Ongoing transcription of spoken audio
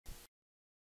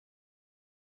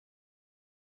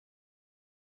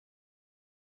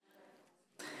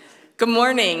Good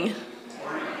morning,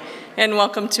 and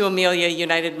welcome to Amelia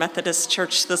United Methodist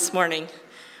Church this morning.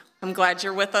 I'm glad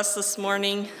you're with us this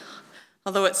morning,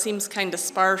 although it seems kind of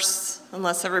sparse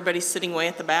unless everybody's sitting way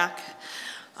at the back.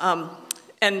 And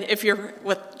if you're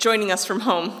joining us from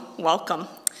home, welcome.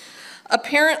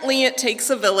 Apparently it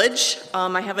takes a village.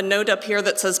 I have a note up here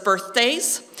that says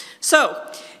birthdays. So,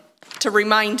 to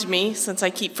remind me, since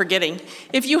I keep forgetting,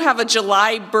 if you have a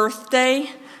July birthday,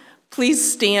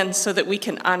 please stand so that we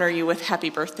can honor you with happy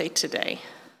birthday today.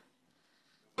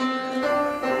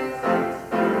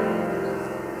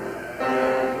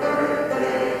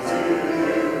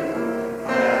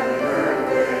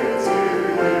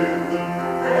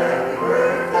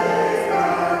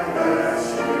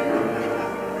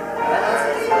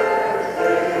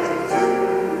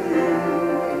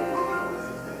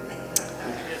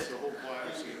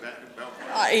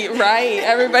 Right,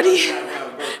 everybody.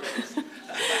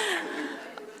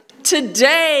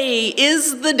 Today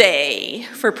is the day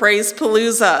for Praise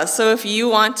Palooza. So if you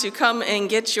want to come and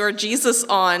get your Jesus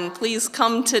on, please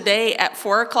come today at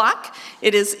 4 o'clock.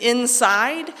 It is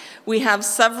inside. We have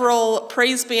several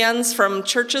praise bands from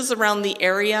churches around the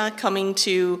area coming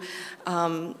to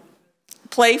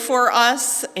play for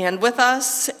us and with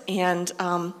us. And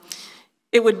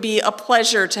it would be a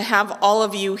pleasure to have all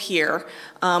of you here.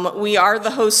 We are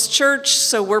the host church,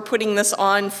 so we're putting this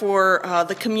on for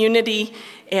the community,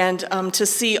 and to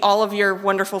see all of your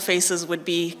wonderful faces would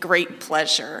be great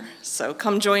pleasure. So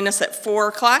come join us at 4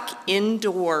 o'clock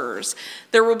indoors.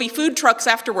 There will be food trucks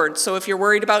afterwards, so if you're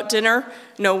worried about dinner,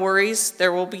 no worries,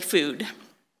 there will be food.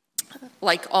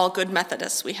 Like all good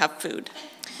Methodists, we have food.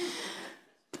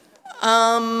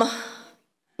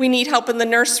 We need help in the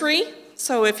nursery.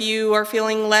 So if you are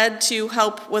feeling led to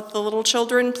help with the little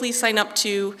children, please sign up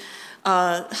to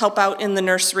help out in the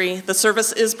nursery. The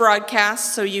service is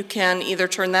broadcast, so you can either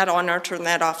turn that on or turn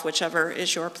that off, whichever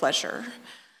is your pleasure.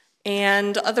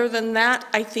 And other than that,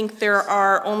 I think there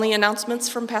are only announcements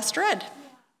from Pastor Ed.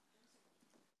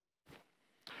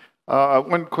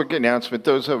 One quick announcement.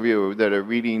 Those of you that are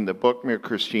reading the book, Mere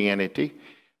Christianity,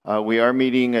 we are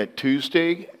meeting at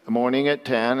Tuesday morning at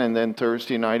 10, and then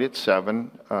Thursday night at 7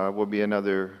 will be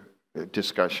another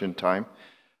discussion time.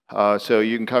 So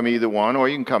you can come either one, or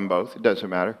you can come both. It doesn't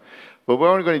matter. But we're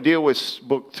only going to deal with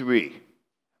book 3.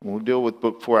 We'll deal with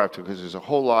book 4 after, because there's a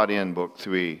whole lot in book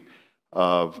 3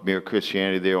 of Mere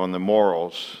Christianity there on the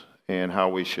morals and how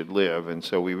we should live. And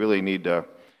so we really need to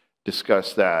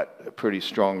discuss that pretty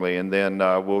strongly. And then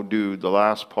we'll do the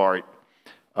last part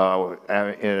in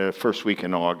the first week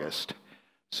in August.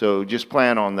 So just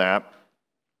plan on that,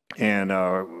 and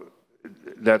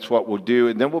that's what we'll do.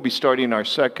 And then we'll be starting our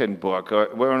second book.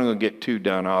 We're only going to get 2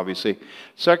 done, obviously.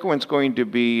 Second one's going to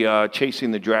be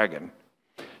Chasing the Dragon.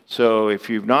 So if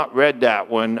you've not read that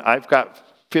one, I've got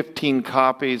 15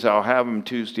 copies. I'll have them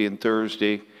Tuesday and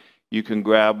Thursday. You can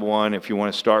grab one. If you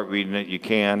want to start reading it, you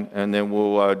can. And then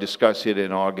we'll discuss it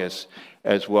in August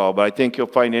as well. But I think you'll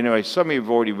find, anyway, some of you have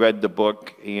already read the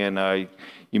book, and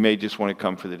you may just want to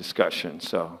come for the discussion.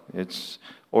 So it's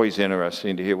always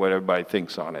interesting to hear what everybody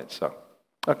thinks on it. So,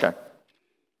 okay.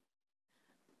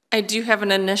 I do have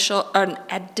an additional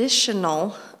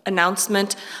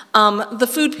announcement. The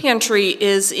food pantry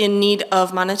is in need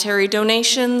of monetary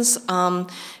donations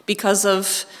because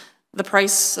of the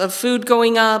price of food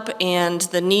going up and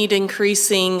the need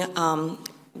increasing.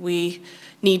 We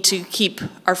need to keep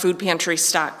our food pantry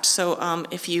stocked. So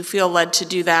if you feel led to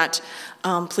do that,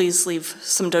 please leave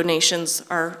some donations.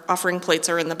 Our offering plates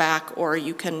are in the back, or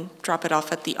you can drop it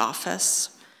off at the office.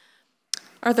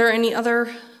 Are there any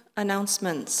other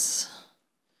announcements?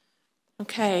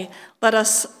 Okay, let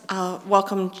us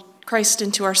welcome Christ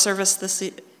into our service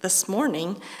this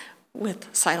morning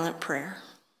with silent prayer.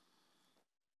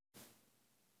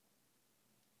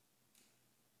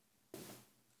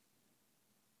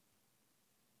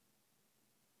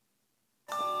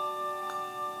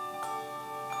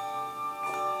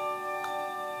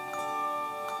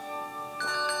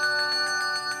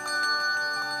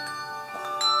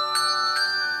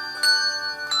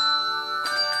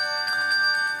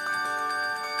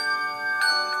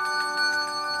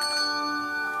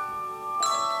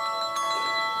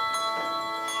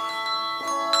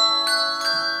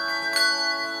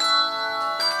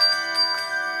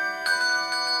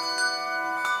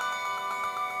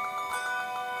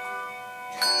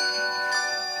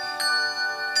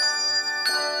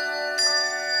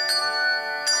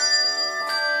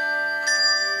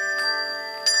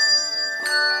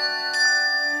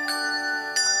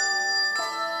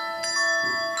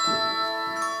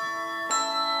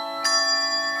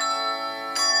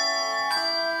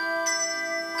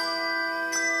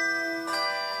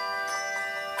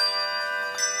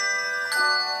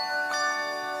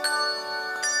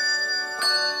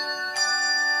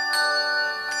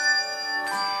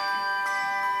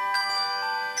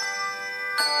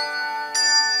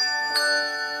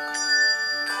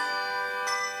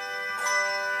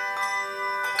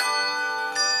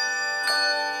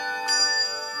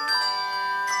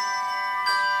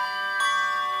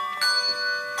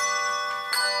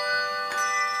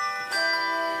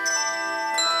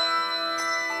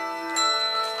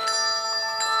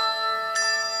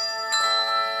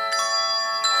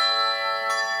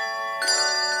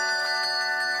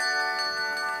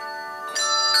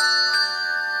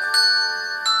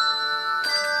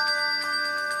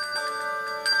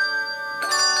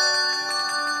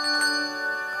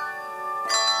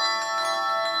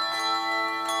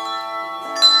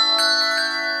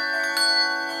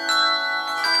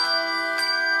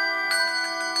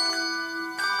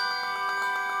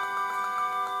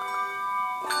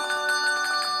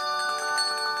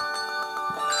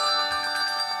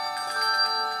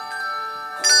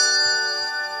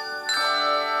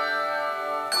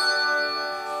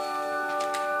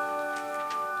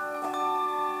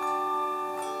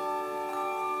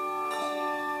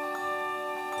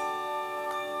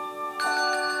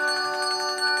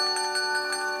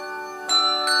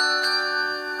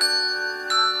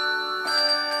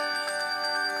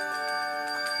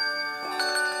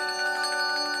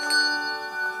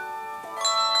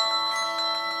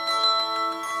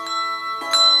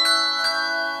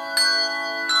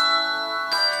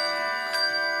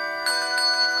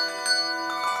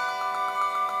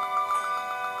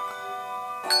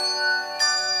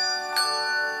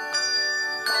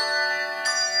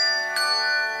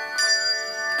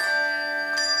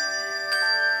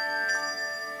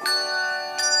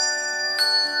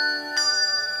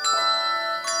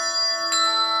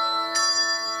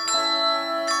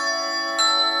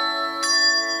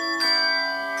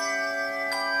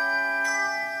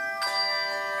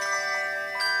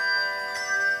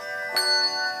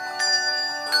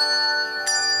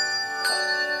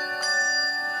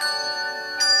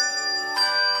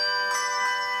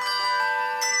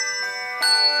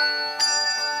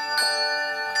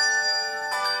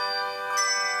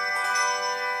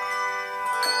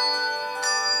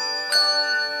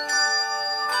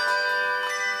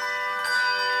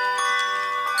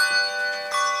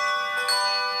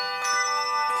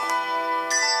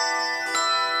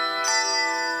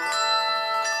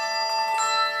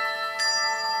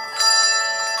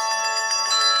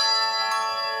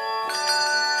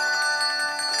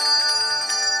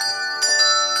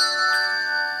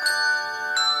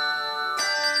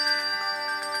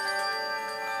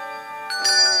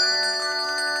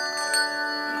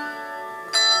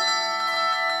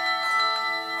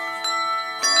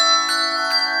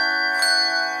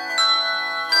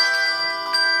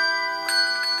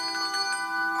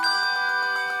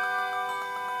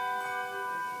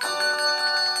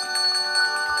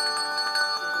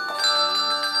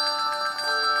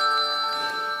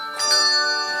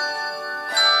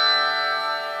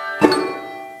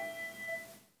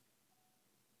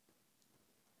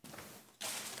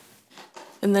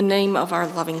 In the name of our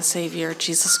loving Savior,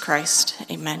 Jesus Christ,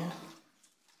 amen.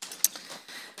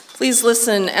 Please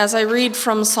listen as I read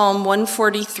from Psalm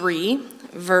 143,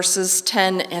 verses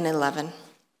 10 and 11.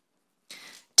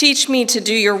 Teach me to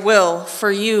do your will, for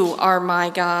you are my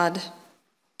God.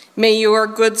 May your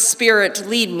good spirit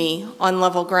lead me on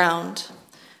level ground.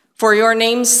 For your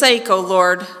name's sake, O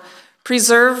Lord,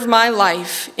 preserve my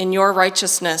life in your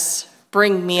righteousness.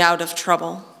 Bring me out of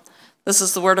trouble. This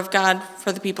is the word of God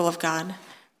for the people of God.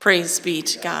 Praise be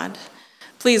to God.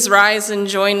 Please rise and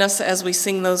join us as we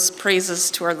sing those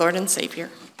praises to our Lord and Savior.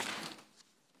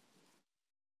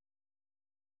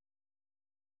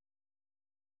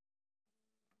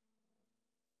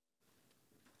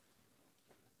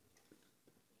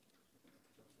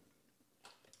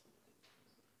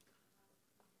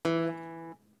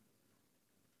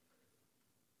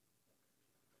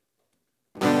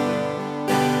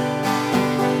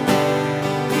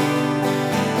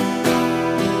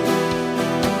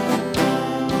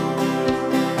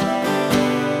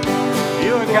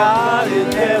 God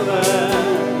in heaven,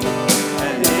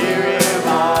 and here am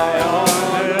I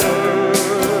on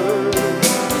earth.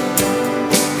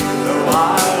 So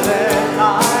I let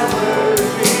my words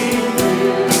be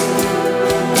true.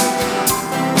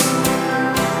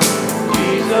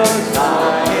 Jesus, I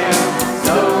am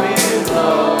so in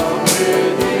love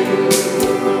with you,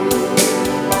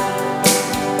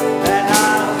 and I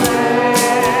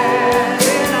stand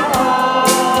in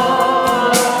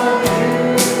awe of you.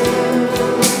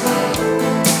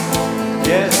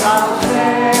 Yes, I'll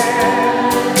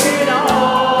stand in awe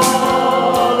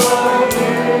of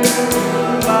you,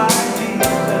 my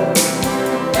Jesus,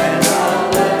 and I'll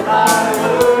let my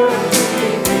words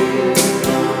be you.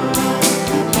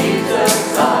 Jesus,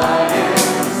 I am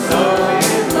so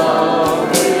in love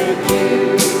with you.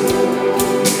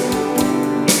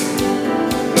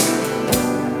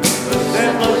 The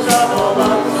simplest of all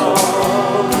love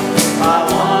songs I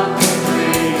want to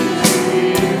bring to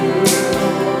you.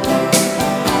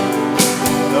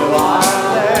 So I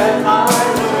let my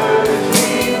words be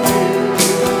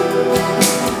true.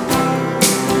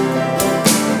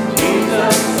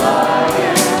 Jesus, I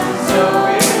am so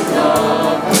in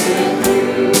love with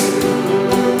you,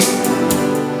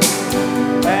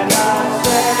 and I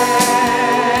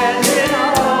stand in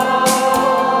awe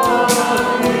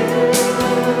of you.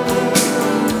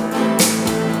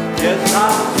 Yes,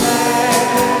 I'll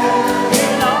stand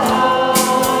in awe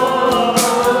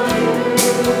of you.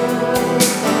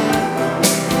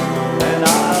 And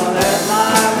I'll let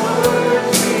my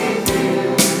words be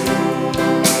true.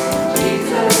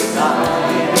 Jesus, I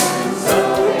am so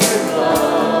in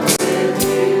love with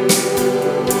you.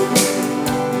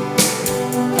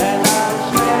 And I'll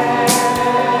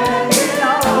stand in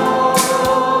awe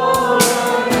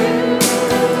of you.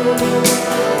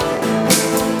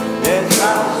 Yes,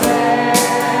 I'll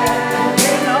stand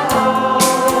in awe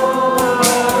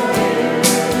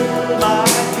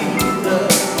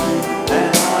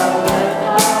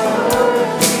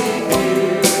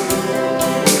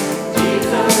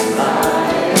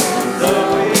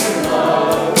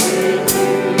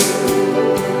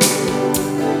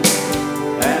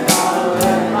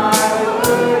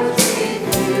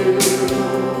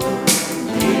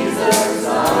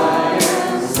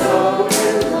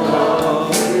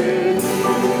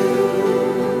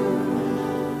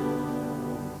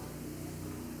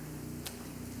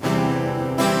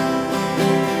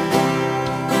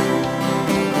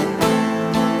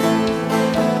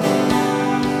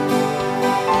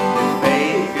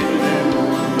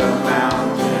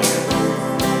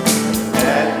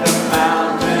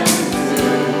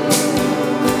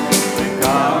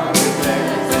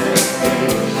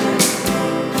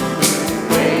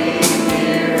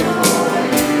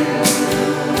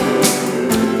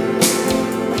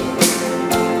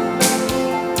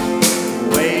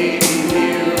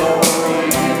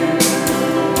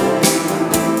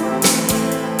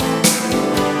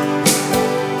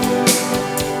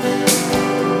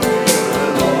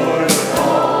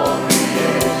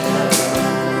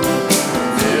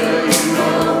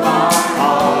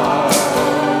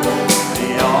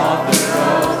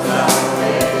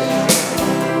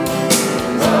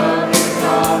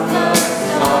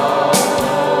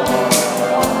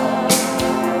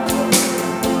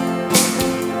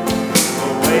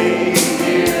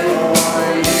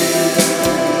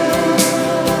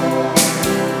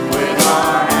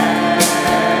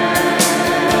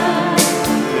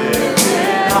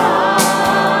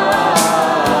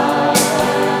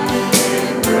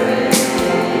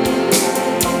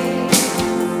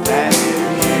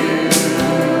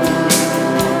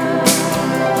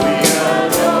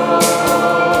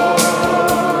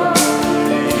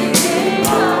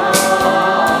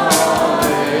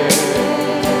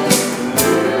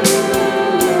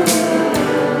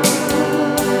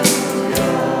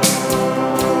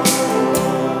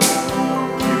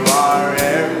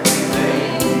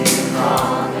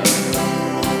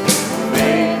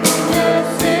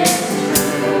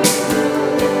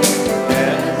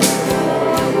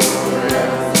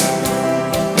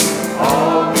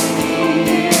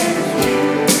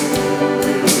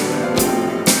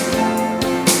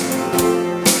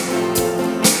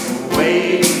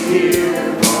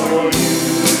here for you.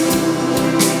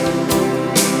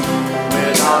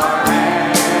 With our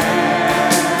hands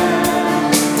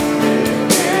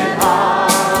lifted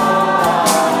high,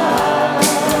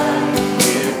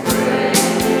 give praise,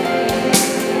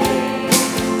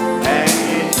 and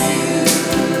it's you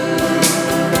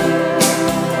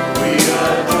we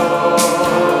adore,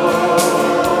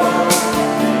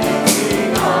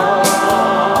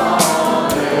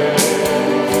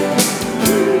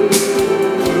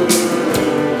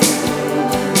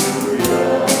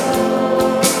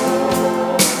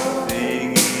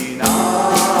 singing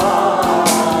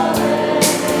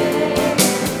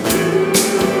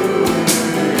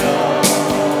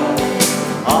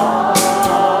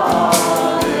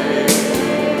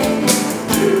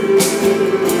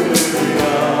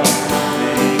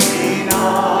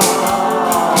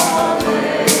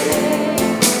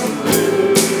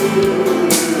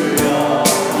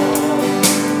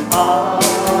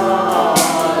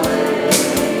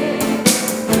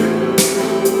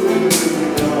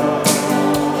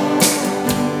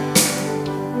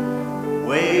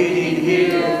waiting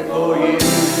here for you.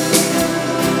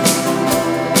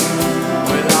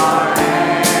 With our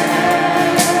hands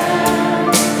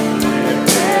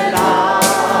lifted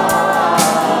high,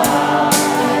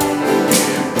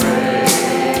 give praise,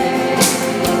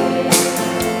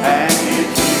 and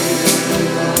it's you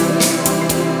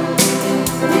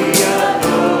we adore.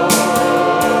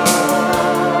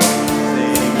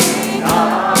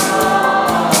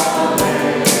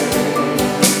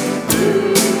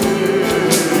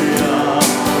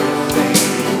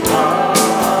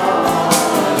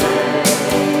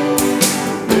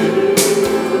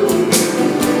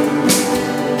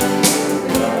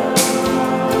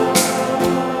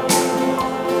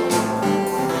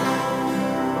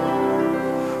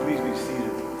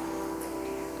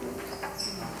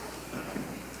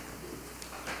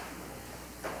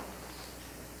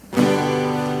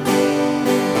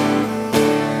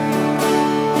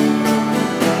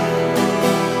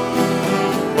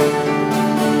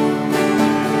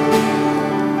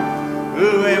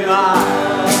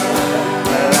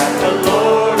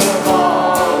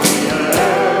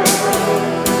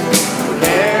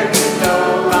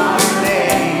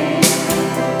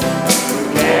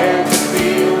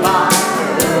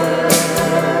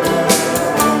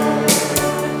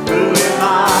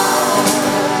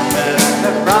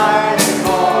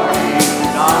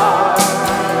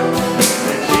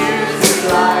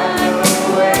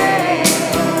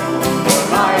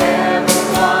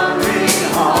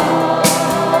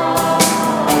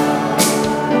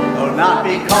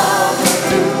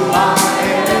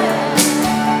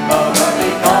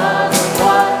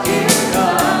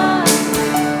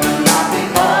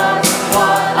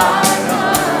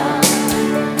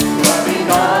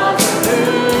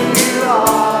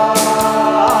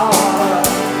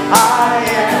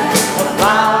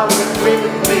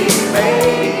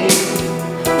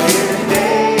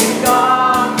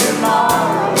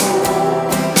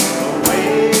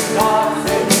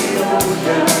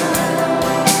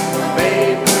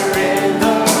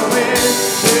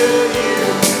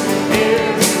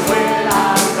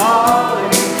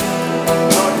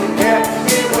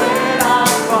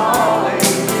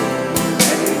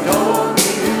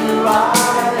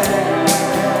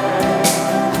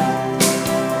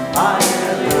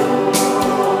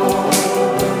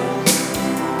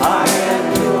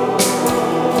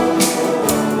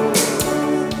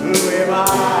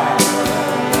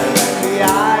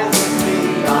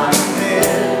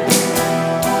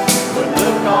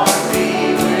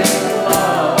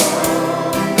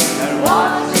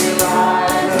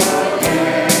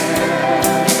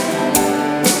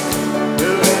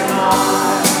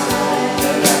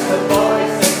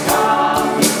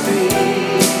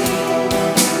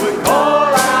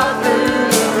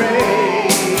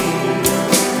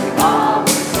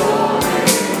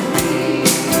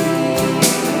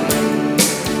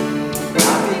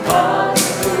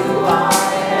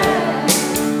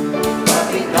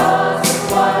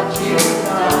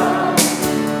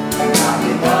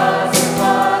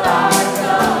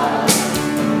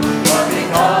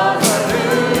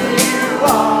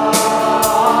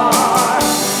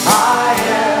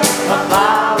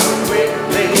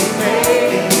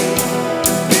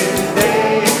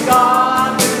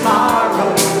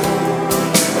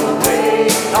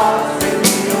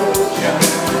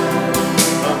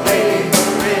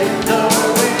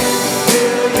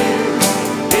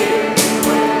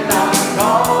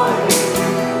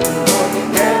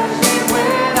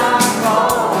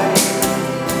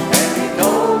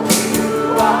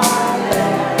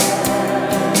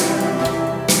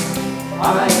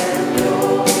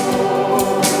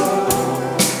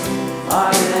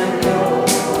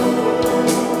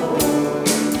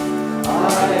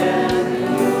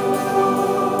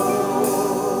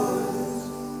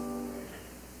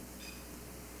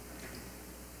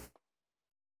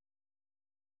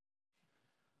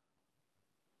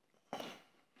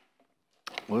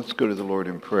 Let's go to the Lord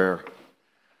in prayer.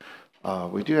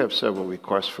 We do have several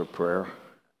requests for prayer.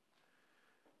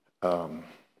 One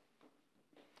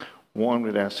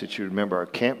would ask that you remember our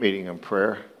camp meeting in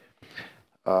prayer.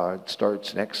 It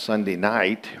starts next Sunday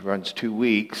night, runs 2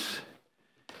 weeks,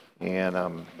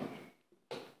 and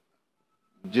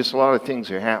just a lot of things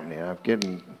are happening. I've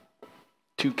gotten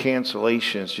 2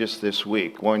 cancellations just this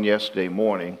week, one yesterday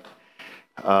morning,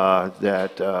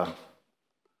 that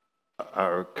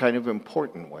are kind of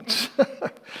important ones.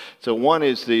 So one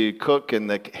is the cook and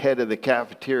the head of the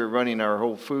cafeteria running our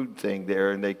whole food thing there,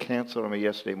 and they canceled on me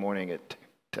yesterday morning at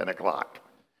 10 o'clock.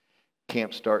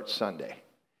 Camp starts Sunday.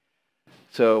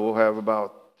 So we'll have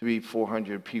about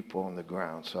 300-400 people on the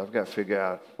ground. So I've got to figure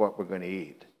out what we're going to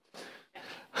eat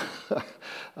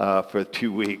for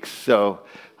 2 weeks. So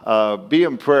be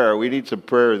in prayer. We need some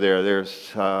prayer there.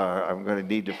 I'm going to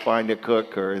need to find a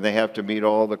cook, or they have to meet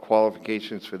all the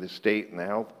qualifications for the state and the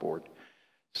health board.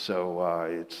 So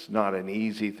it's not an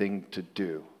easy thing to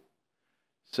do.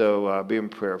 So be in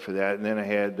prayer for that. And then I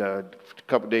had a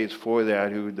couple days before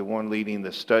that, the one leading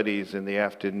the studies in the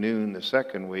afternoon the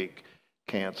second week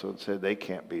canceled, said they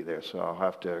can't be there. So I'll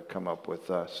have to come up with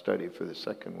a study for the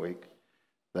second week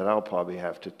that I'll probably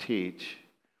have to teach.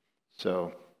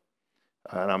 So,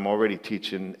 and I'm already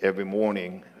teaching every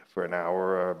morning for an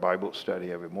hour, a Bible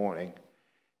study every morning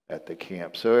at the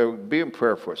camp. So be in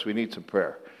prayer for us. We need some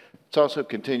prayer. Let's also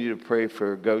continue to pray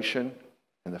for Goshen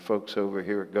and the folks over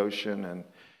here at Goshen and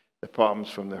the problems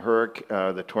from the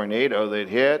hurricane, the tornado that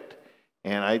hit.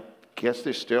 And I guess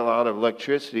they're still out of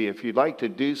electricity. If you'd like to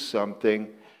do something,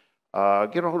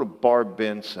 get a hold of Barb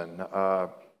Benson.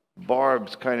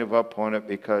 Barb's kind of up on it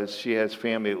because she has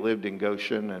family that lived in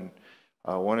Goshen, and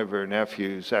one of her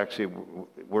nephews actually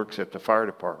works at the fire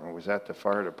department, was at the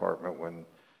fire department when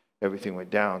everything went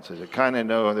down. So they kind of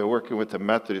know they're working with the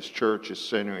Methodist Church, is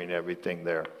centering everything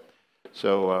there.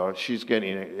 So she's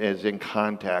is in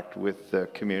contact with the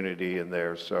community in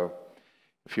there. So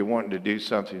if you're wanting to do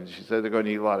something, she said they're going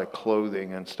to need a lot of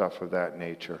clothing and stuff of that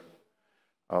nature.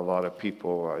 A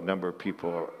number of people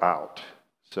are out.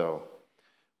 So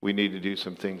we need to do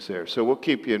some things there. So we'll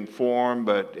keep you informed,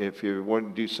 but if you want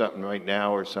to do something right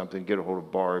now or something, get a hold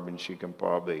of Barb and she can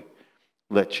probably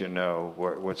let you know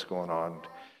what's going on.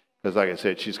 Because like I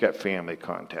said, she's got family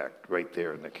contact right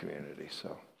there in the community,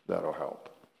 so that'll help.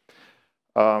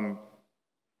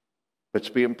 Let's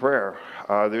be in prayer.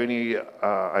 Are there any,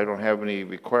 I don't have any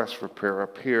requests for prayer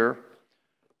up here.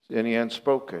 Any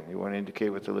unspoken? You want to indicate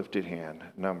with the lifted hand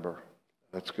number.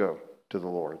 Let's go to the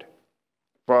Lord.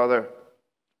 Father,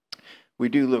 we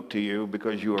do look to you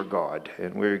because you are God,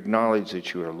 and we acknowledge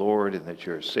that you are Lord and that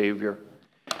you're a Savior.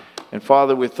 And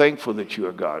Father, we're thankful that you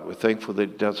are God. We're thankful that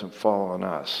it doesn't fall on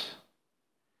us.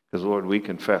 Because, Lord, we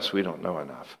confess we don't know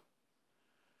enough.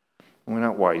 We're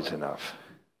not wise enough.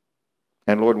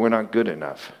 And, Lord, we're not good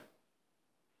enough.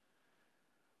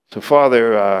 So,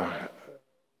 Father,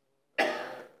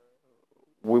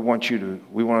 we want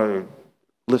to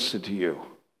listen to you.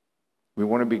 We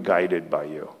want to be guided by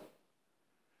you.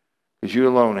 Because you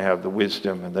alone have the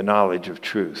wisdom and the knowledge of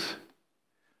truth.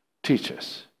 Teach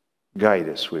us. Guide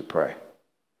us, we pray.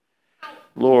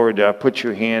 Lord, put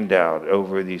your hand out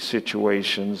over these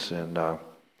situations, and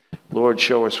Lord,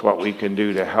 show us what we can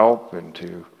do to help and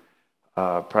to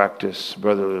practice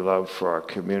brotherly love for our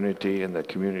community and the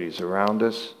communities around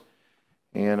us.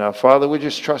 And Father, we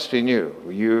just trust in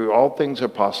you. All things are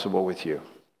possible with you.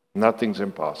 Nothing's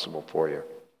impossible for you.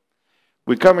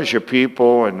 We come as your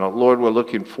people, and Lord, we're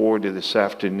looking forward to this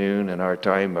afternoon and our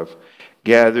time of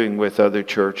gathering with other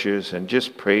churches and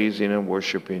just praising and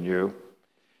worshiping you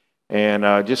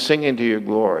and just singing to your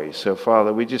glory. So,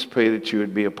 Father, we just pray that you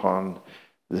would be upon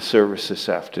the service this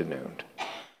afternoon.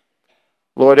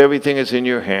 Lord, everything is in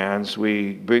your hands.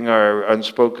 We bring our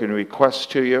unspoken requests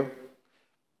to you.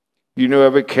 You know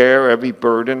every care, every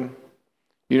burden.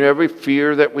 You know every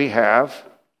fear that we have.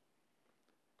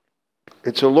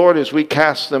 And so, Lord, as we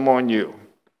cast them on you,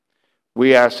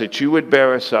 we ask that you would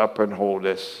bear us up and hold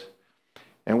us.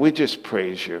 And we just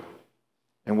praise you.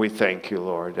 And we thank you,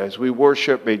 Lord. As we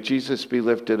worship, may Jesus be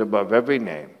lifted above every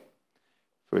name.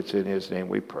 For it's in his name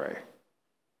we pray.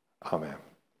 Amen.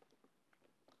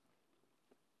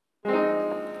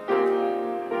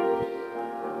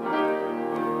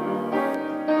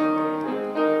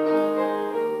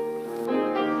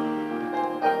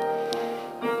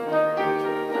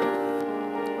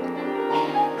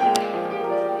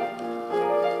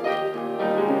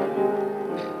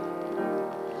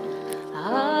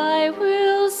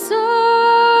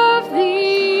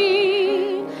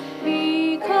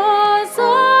 Because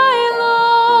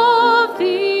I love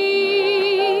thee.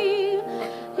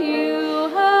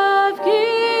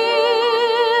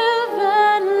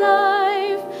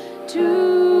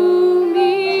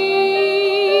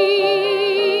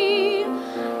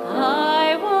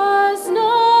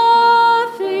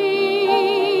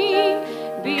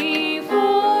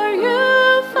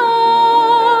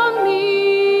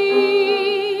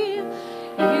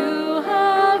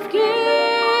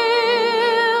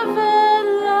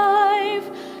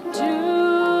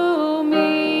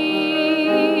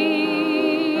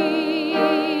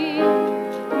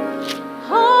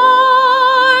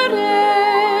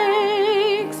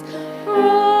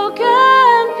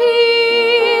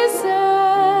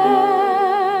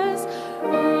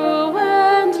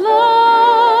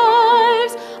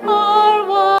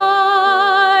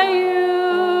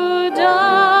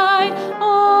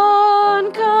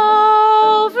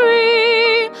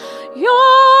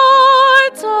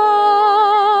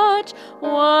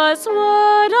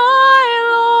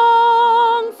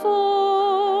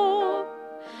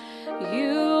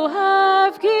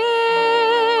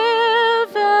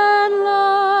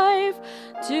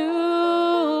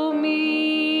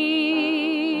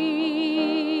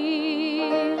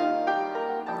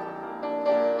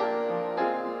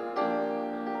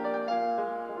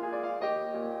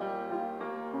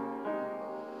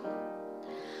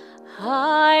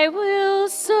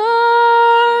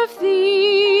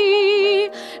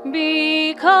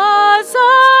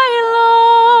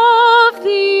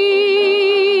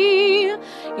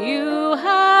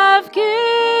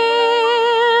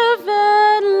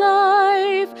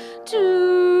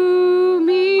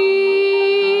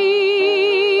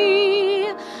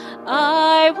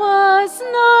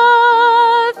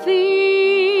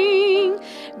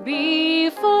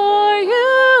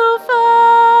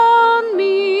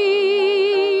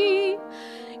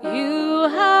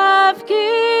 have given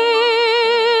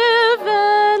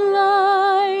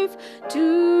life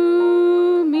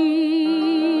to me.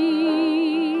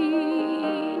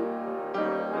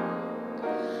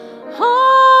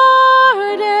 Heartaches,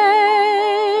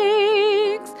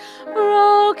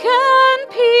 broken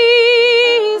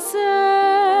pieces,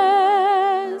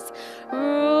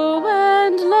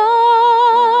 ruined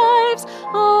lives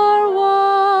are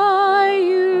why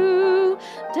you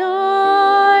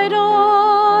died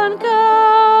on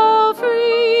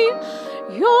Calvary.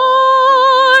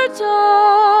 Your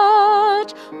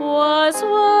touch was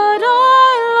what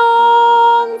I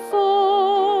long for.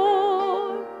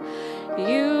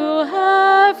 You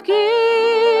have given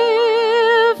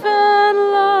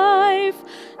life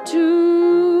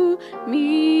to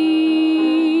me.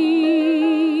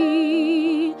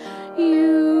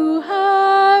 You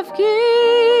have given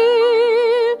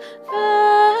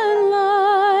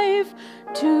life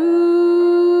to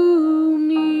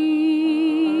me.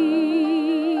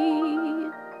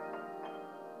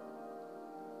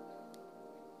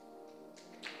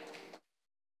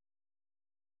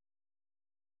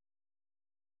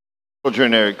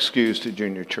 Children are excused to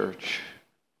junior church.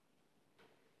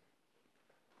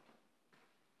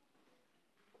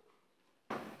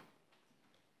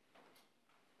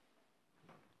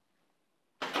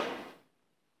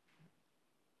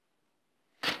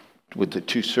 With the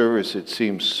two services, it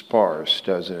seems sparse,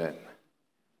 doesn't it?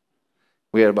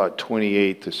 We had about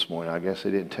 28 this morning. I guess I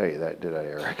didn't tell you that, did I,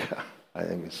 Erica? I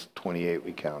think it's 28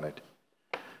 we counted.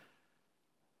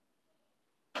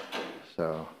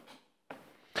 So,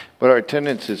 but our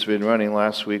attendance has been running,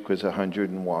 last week was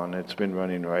 101. It's been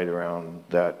running right around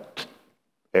that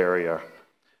area,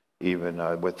 even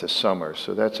with the summer.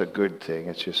 So that's a good thing.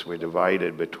 It's just we're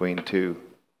divided between two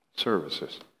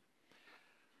services.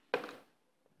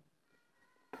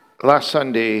 Last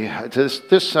Sunday,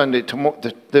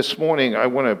 this morning, I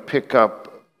want to pick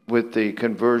up with the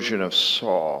conversion of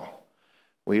Saul.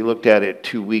 We looked at it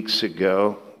 2 weeks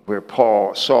ago, where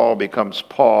Saul becomes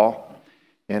Paul,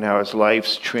 and how his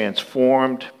life's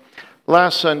transformed.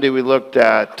 Last Sunday, we looked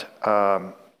at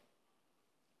 1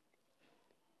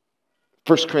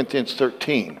 Corinthians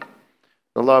 13,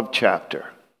 the love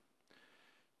chapter,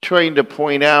 trying to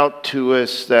point out to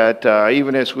us that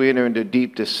even as we enter into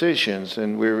deep decisions,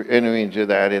 and we're entering into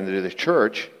that into the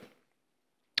church,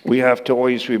 we have to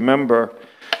always remember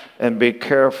and be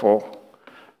careful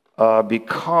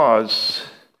because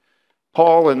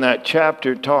Paul in that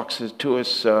chapter talks to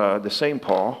us, the same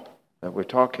Paul that we're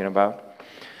talking about,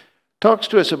 talks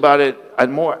to us about it in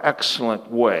a more excellent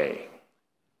way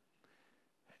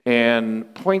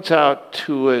and points out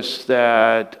to us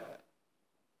that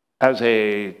as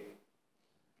a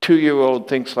 2-year-old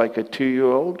thinks like a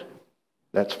 2-year-old,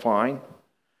 that's fine.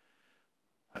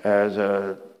 As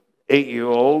a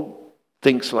 8-year-old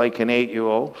thinks like an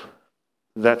 8-year-old,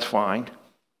 that's fine.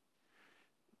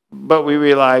 But we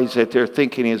realize that their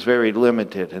thinking is very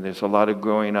limited and there's a lot of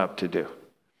growing up to do.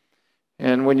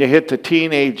 And when you hit the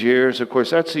teenage years, of course,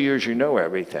 that's the years you know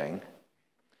everything.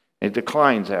 It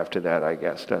declines after that, I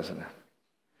guess, doesn't it?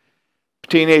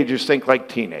 Teenagers think like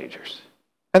teenagers.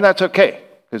 And that's okay,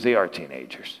 because they are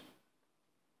teenagers.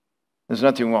 There's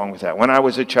nothing wrong with that. When I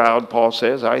was a child, Paul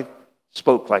says, I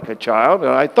spoke like a child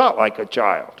and I thought like a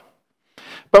child.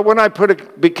 But when I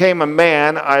became a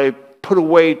man, I put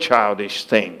away childish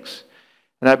things.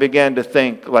 And I began to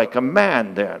think like a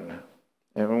man then.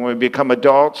 And when we become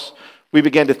adults, we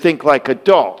began to think like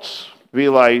adults,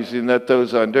 realizing that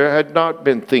those under had not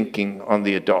been thinking on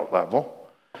the adult level.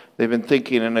 They've been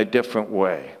thinking in a different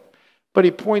way. But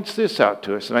he points this out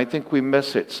to us, and I think we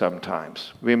miss it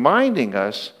sometimes, reminding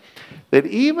us that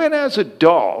even as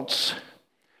adults,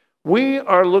 we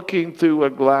are looking through a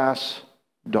glass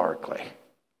darkly.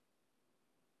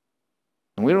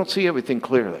 And we don't see everything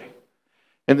clearly.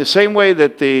 In the same way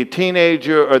that the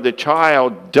teenager or the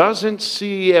child doesn't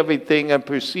see everything and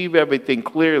perceive everything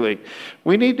clearly,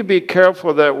 we need to be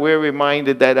careful that we're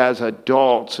reminded that as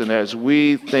adults and as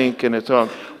we think and so on,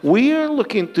 we are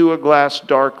looking through a glass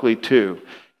darkly too.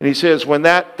 And he says when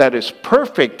that is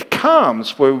perfect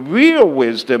comes, where real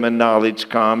wisdom and knowledge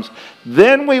comes,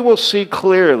 then we will see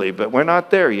clearly, but we're not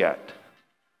there yet.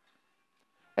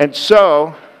 And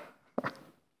so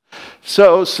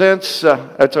since,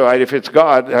 that's all right, if it's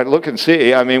God, look and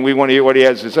see. I mean, we want to hear what he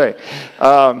has to say.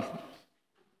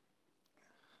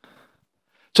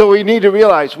 So we need to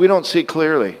realize we don't see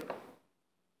clearly.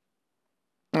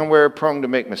 And we're prone to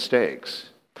make mistakes.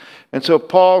 And so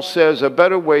Paul says a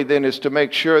better way then is to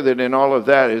make sure that in all of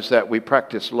that is that we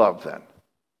practice love then.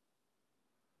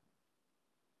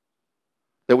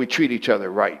 That we treat each other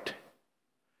right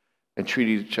and treat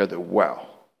each other well.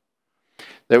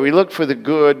 That we look for the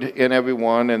good in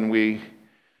everyone and we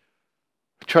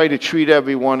try to treat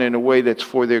everyone in a way that's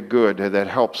for their good, that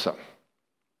helps them.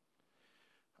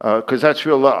 Because that's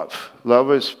real love.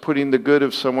 Love is putting the good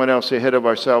of someone else ahead of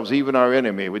ourselves, even our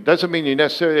enemy. It doesn't mean you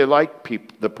necessarily like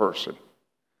the person.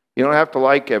 You don't have to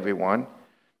like everyone.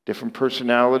 Different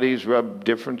personalities rub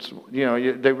different,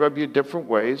 they rub you different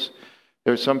ways.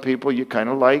 There's some people you kind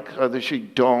of like, others you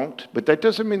don't. But that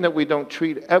doesn't mean that we don't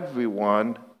treat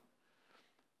everyone,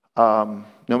 no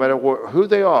matter who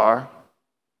they are,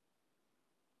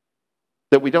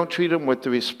 that we don't treat them with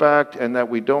the respect and that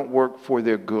we don't work for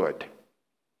their good.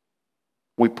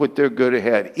 We put their good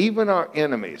ahead. Even our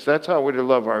enemies, that's how we're to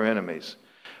love our enemies.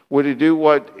 We're to do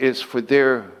what is for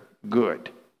their good.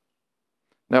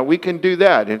 Now, we can do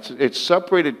that. It's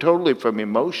separated totally from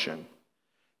emotion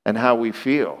and how we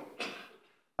feel.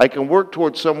 I can work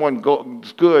towards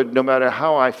someone's good no matter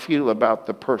how I feel about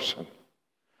the person.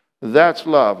 That's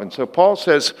love. And so Paul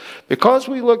says, because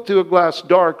we look through a glass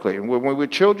darkly, and when we were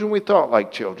children, we thought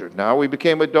like children. Now we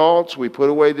became adults, we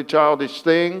put away the childish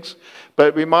things,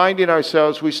 but reminding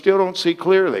ourselves we still don't see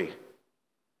clearly.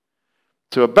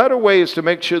 So a better way is to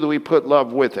make sure that we put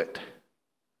love with it.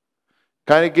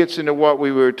 Kind of gets into what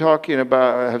we were talking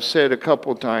about, I have said a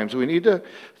couple times. We need to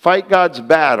fight God's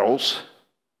battles.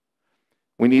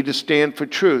 We need to stand for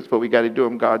truth, but we got to do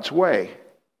them God's way.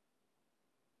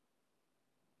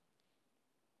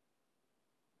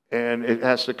 And it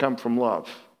has to come from love.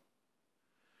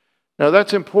 Now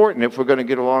that's important if we're going to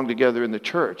get along together in the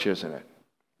church, isn't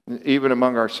it? Even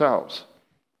among ourselves.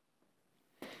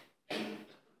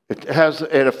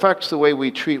 It affects the way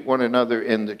we treat one another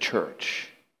in the church.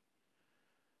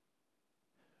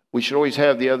 We should always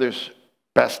have the other's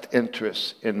best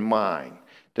interests in mind.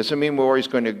 Doesn't mean we're always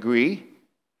going to agree.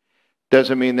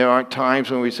 Doesn't mean there aren't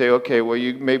times when we say, okay, well,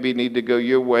 you maybe need to go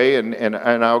your way and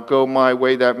I'll go my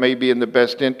way. That may be in the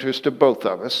best interest of both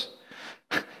of us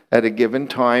at a given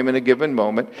time and a given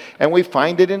moment. And we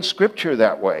find it in Scripture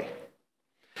that way.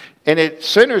 And it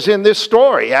centers in this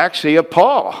story, actually, of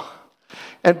Paul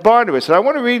and Barnabas. And I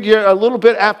want to read you a little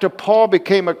bit after Paul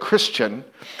became a Christian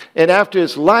and after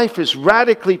his life is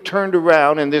radically turned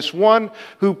around, and this one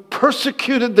who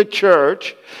persecuted the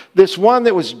church, this one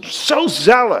that was so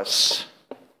zealous.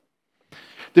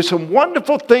 There's some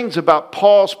wonderful things about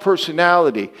Paul's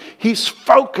personality. He's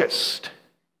focused.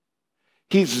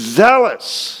 He's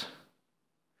zealous.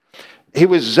 He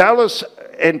was zealous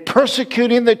in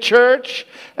persecuting the church.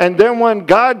 And then when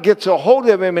God gets a hold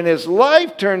of him and his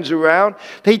life turns around,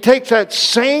 he takes that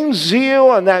same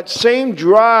zeal and that same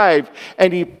drive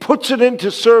and he puts it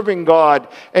into serving God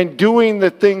and doing the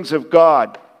things of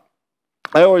God.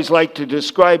 I always like to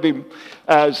describe him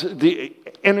as the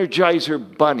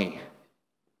Energizer Bunny.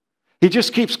 He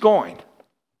just keeps going.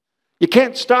 You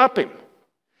can't stop him.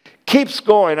 Keeps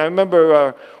going. I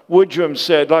remember Woodrum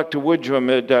said, Dr. Woodrum,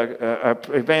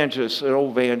 evangelist, an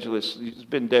old evangelist, he's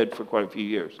been dead for quite a few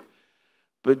years,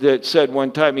 but that said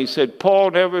one time, he said,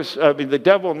 the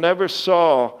devil never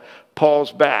saw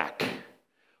Paul's back.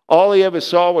 All he ever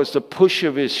saw was the push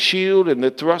of his shield and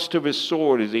the thrust of his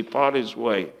sword as he fought his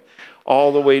way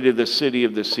all the way to the city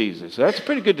of the Caesars. That's a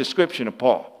pretty good description of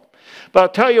Paul. But I'll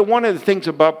tell you, one of the things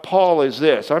about Paul is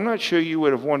this. I'm not sure you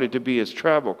would have wanted to be his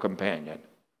travel companion.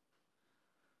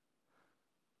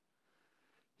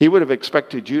 He would have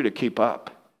expected you to keep up.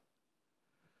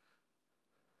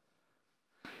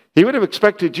 He would have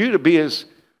expected you to be as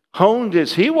honed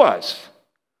as he was.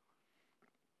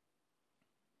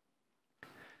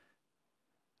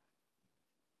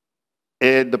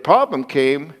 And the problem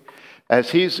came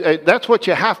as that's what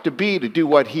you have to be to do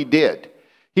what he did.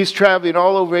 He's traveling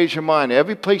all over Asia Minor.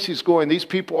 Every place he's going, these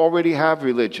people already have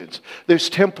religions. There's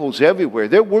temples everywhere.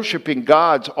 They're worshiping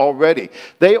gods already.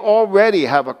 They already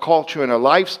have a culture and a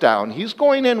lifestyle. And he's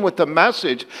going in with a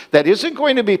message that isn't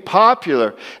going to be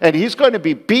popular. And he's going to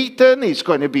be beaten. He's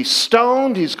going to be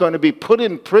stoned. He's going to be put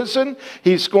in prison.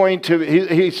 He's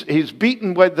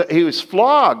beaten he was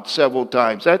flogged several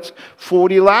times. That's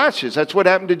 40 lashes. That's what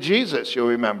happened to Jesus, you'll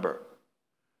remember.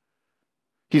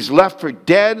 He's left for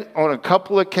dead on a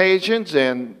couple occasions,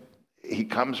 and he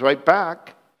comes right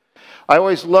back. I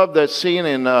always love that scene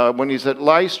when he's at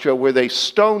Lystra where they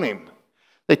stone him.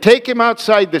 They take him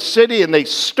outside the city and they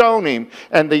stone him,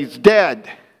 and he's dead.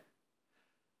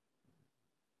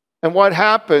 And what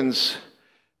happens?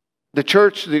 The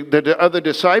church, the other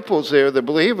disciples there, the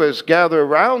believers, gather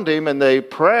around him and they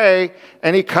pray,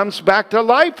 and he comes back to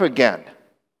life again.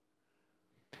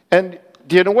 And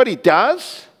do you know what he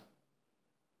does?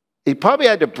 He probably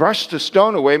had to brush the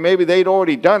stone away. Maybe they'd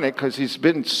already done it because he's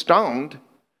been stoned.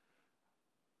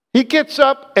 He gets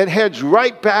up and heads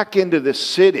right back into the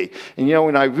city. And you know,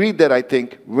 when I read that, I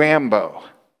think, Rambo.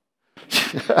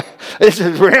 This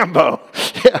is Rambo.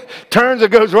 Turns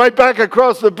and goes right back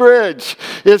across the bridge.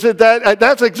 Isn't that?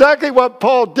 That's exactly what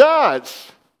Paul does.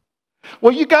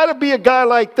 Well, you got to be a guy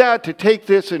like that to take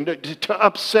this and to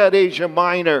upset Asia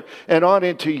Minor and on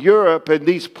into Europe and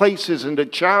these places and to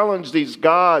challenge these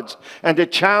gods and to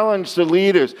challenge the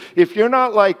leaders. If you're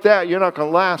not like that, you're not going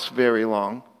to last very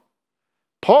long.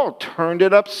 Paul turned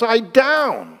it upside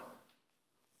down.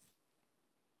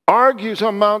 Argues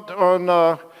on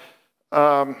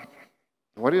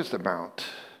what is the mount?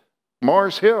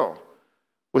 Mars Hill.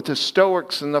 With the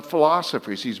Stoics and the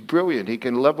philosophers. He's brilliant. He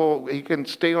can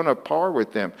stay on a par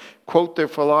with them. Quote their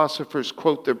philosophers,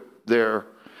 quoted their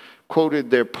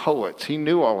poets. He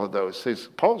knew all of those things.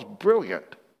 Paul's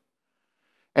brilliant.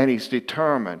 And he's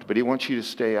determined, but he wants you to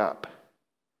stay up.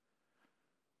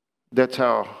 That's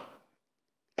how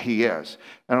he is.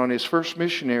 And on his first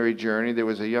missionary journey, there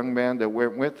was a young man that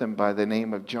went with him by the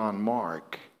name of John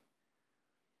Mark.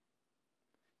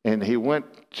 And he went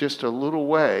just a little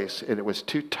ways, and it was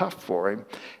too tough for him,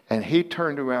 and he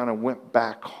turned around and went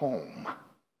back home.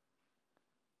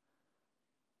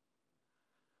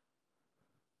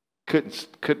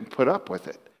 Couldn't put up with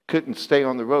it. Couldn't stay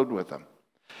on the road with them.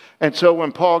 And so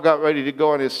when Paul got ready to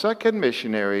go on his second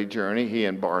missionary journey, he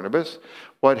and Barnabas,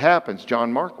 what happens?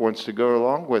 John Mark wants to go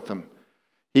along with him.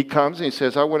 He comes and he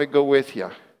says, I want to go with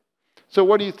you. So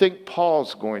what do you think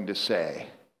Paul's going to say?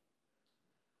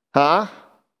 Huh?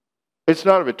 It's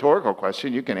not a rhetorical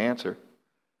question. You can answer.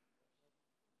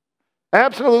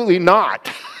 Absolutely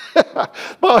not.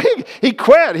 Well, he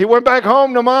quit. He went back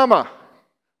home to mama.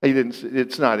 He didn't.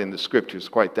 It's not in the scriptures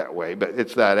quite that way, but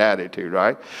it's that attitude,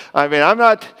 right? I mean, I'm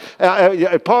not.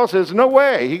 Paul says, no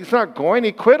way. He's not going.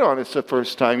 He quit on us the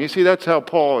first time. You see, that's how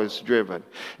Paul is driven.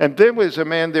 And then was a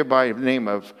man there by the name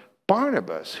of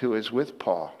Barnabas who is with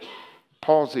Paul.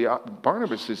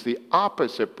 Barnabas is the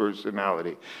opposite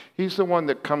personality. He's the one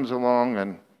that comes along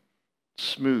and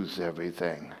smooths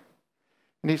everything.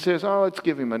 And he says, oh, let's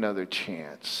give him another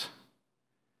chance.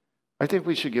 I think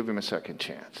we should give him a second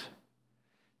chance.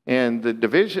 And the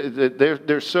division,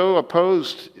 they're so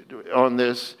opposed on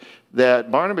this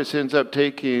that Barnabas ends up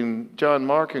taking John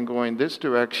Mark and going this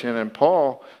direction, and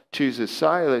Paul chooses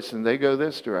Silas and they go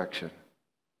this direction.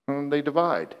 And they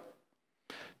divide.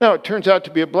 Now, it turns out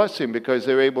to be a blessing because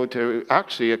they're able to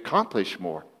actually accomplish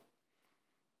more.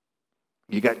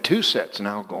 You got two sets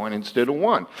now going instead of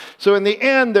one. So in the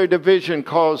end, their division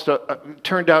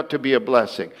turned out to be a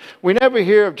blessing. We never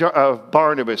hear of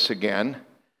Barnabas again.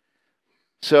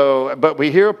 But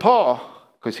we hear of Paul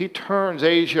because he turns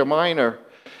Asia Minor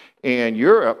and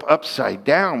Europe upside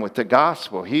down with the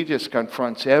gospel. He just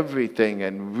confronts everything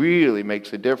and really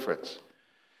makes a difference.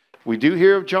 We do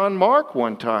hear of John Mark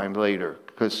one time later,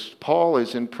 because Paul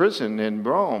is in prison in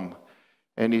Rome.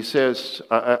 And he says,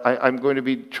 I'm going to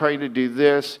be trying to do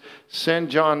this. Send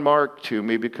John Mark to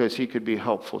me because he could be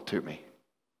helpful to me.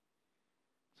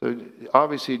 So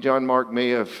obviously John Mark may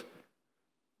have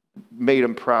made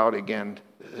him proud again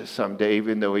someday,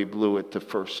 even though he blew it the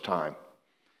first time.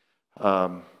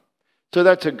 So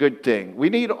that's a good thing. We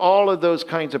need all of those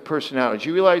kinds of personalities.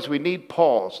 You realize we need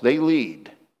Pauls. They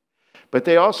lead. But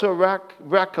they also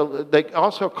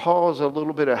cause a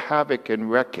little bit of havoc and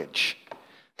wreckage.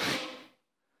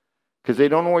 Because they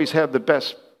don't always have the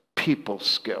best people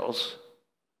skills.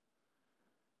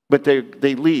 But they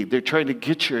lead. They're trying to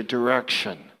get you a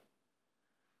direction.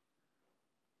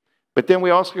 But then we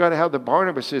also got to have the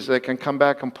Barnabases that can come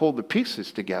back and pull the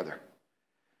pieces together.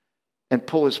 And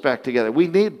pull us back together. We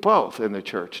need both in the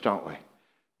church, don't we?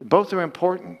 Both are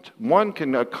important. One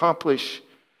can accomplish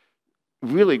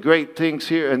really great things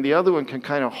here, and the other one can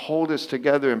kind of hold us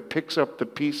together and picks up the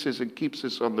pieces and keeps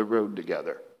us on the road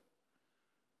together.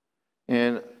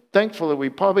 And thankfully, we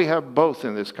probably have both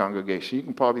in this congregation. You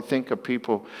can probably think of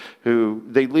people who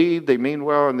they lead, they mean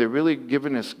well, and they're really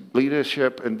giving us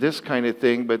leadership and this kind of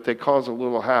thing, but they cause a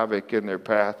little havoc in their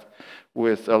path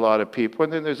with a lot of people.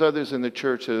 And then there's others in the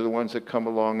church that are the ones that come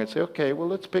along and say, okay, well,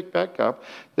 let's pick back up.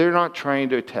 They're not trying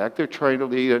to attack. They're trying to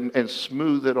lead and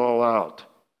smooth it all out.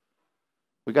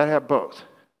 We got to have both.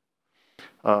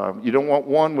 You don't want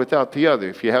one without the other.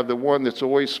 If you have the one that's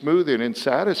always smoothing and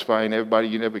satisfying everybody,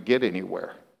 you never get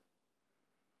anywhere.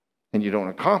 And you don't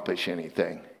accomplish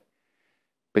anything.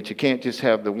 But you can't just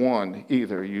have the one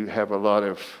either. You have a lot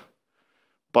of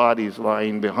bodies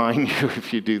lying behind you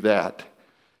if you do that.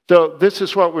 So this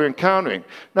is what we're encountering.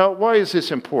 Now, why is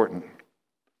this important?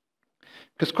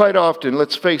 Because quite often,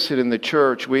 let's face it, in the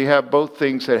church, we have both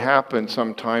things that happen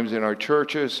sometimes in our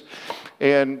churches.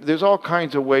 And there's all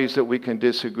kinds of ways that we can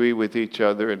disagree with each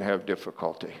other and have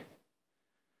difficulty.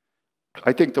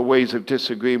 I think the ways of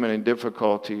disagreement and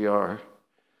difficulty are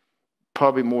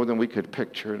probably more than we could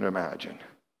picture and imagine.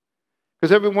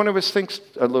 Because every one of us thinks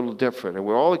a little different, and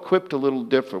we're all equipped a little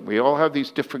different. We all have these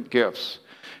different gifts.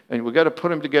 And we've got to put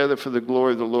them together for the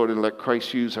glory of the Lord and let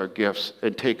Christ use our gifts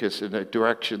and take us in a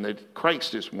direction that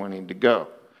Christ is wanting to go.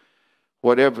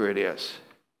 Whatever it is.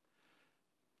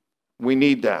 We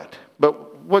need that.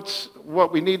 But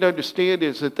what we need to understand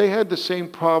is that they had the same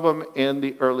problem in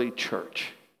the early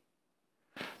church.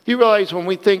 You realize when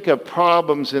we think of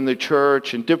problems in the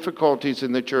church and difficulties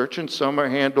in the church, and some are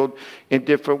handled in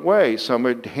different ways. Some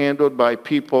are handled by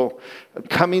people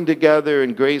coming together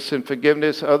in grace and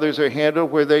forgiveness. Others are handled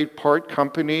where they part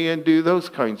company and do those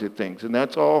kinds of things. And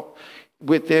that's all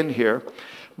within here.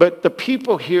 But the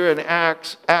people here in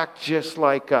Acts act just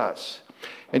like us.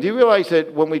 And do you realize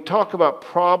that when we talk about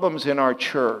problems in our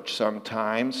church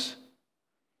sometimes,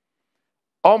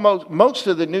 most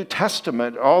of the New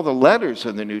Testament, all the letters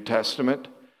in the New Testament,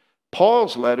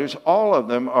 Paul's letters, all of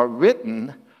them are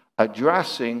written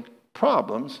addressing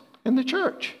problems in the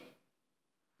church.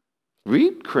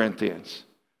 Read Corinthians,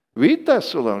 read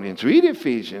Thessalonians, read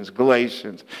Ephesians,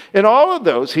 Galatians. In all of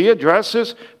those, he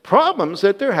addresses problems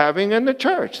that they're having in the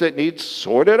church that need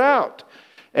sorted out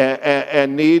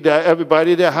and need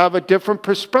everybody to have a different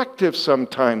perspective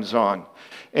sometimes on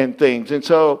and things. And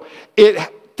so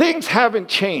things haven't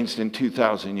changed in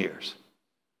 2,000 years.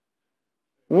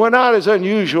 We're not as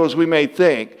unusual as we may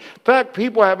think. In fact,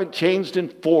 people haven't changed in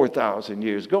 4,000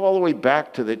 years. Go all the way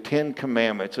back to the 10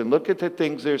 Commandments and look at the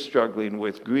things they're struggling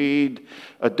with. Greed,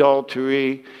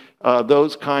 adultery,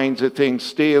 those kinds of things,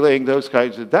 stealing,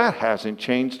 that hasn't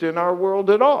changed in our world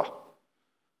at all.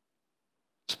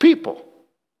 It's people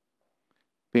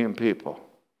being people.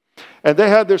 And they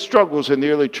had their struggles in the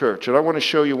early church. And I want to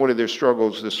show you one of their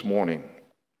struggles this morning.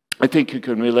 I think you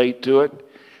can relate to it.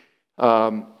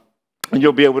 And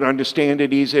you'll be able to understand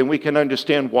it easy. And we can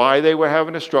understand why they were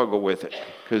having a struggle with it.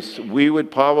 Because we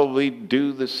would probably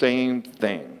do the same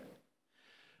thing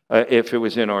if it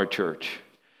was in our church.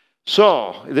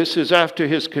 Saul, this is after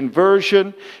his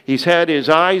conversion. He's had his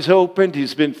eyes opened.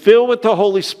 He's been filled with the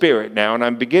Holy Spirit now. And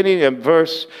I'm beginning in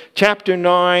chapter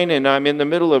 9, and I'm in the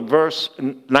middle of verse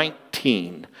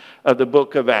 19 of the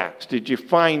book of Acts. Did you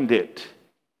find it?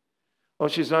 Oh,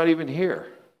 she's not even here.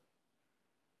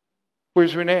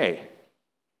 Where's Renee?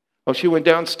 Oh, she went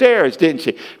downstairs, didn't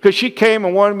she? Because she came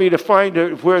and wanted me to find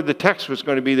out where the text was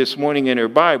going to be this morning in her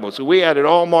Bible. So we had it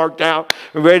all marked out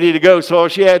and ready to go. So all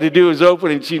she had to do was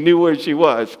open it, and she knew where she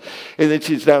was. And then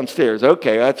she's downstairs.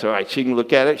 Okay, that's all right. She can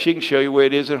look at it. She can show you where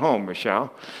it is at home,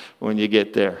 Michelle, when you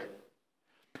get there.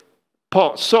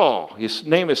 Saul, his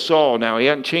name is Saul now. He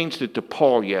hasn't changed it to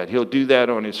Paul yet. He'll do that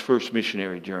on his first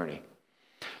missionary journey.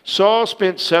 Saul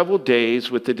spent several days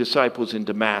with the disciples in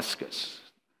Damascus.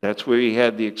 That's where he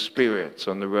had the experience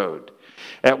on the road.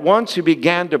 At once he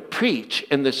began to preach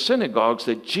in the synagogues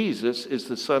that Jesus is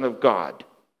the Son of God.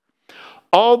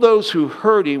 All those who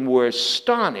heard him were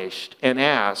astonished and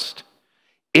asked,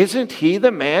 "Isn't he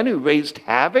the man who raised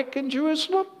havoc in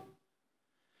Jerusalem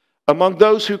among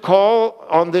those who call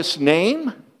on this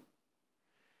name?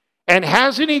 And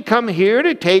hasn't he come here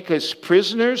to take us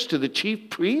prisoners to the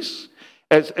chief priests?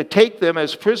 Take them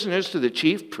as prisoners to the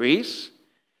chief priests?"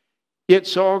 Yet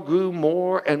Saul grew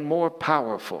more and more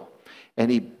powerful,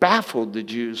 and he baffled the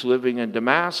Jews living in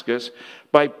Damascus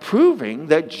by proving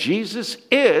that Jesus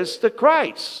is the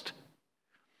Christ.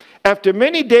 After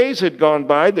many days had gone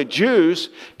by, the Jews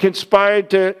conspired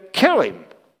to kill him.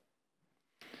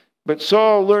 But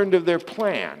Saul learned of their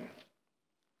plan.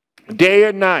 Day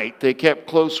and night they kept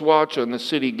close watch on the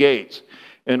city gates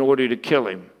in order to kill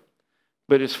him.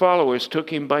 But his followers took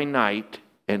him by night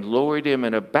and lowered him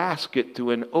in a basket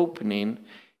through an opening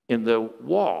in the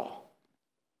wall.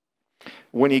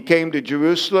 When he came to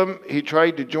Jerusalem, he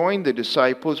tried to join the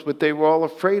disciples, but they were all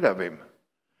afraid of him,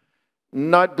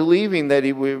 not believing that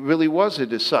he really was a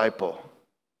disciple.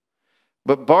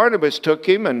 But Barnabas took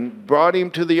him and brought him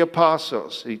to the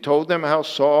apostles. He told them how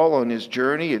Saul on his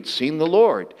journey had seen the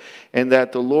Lord, and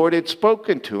that the Lord had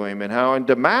spoken to him, and how in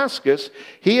Damascus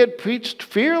he had preached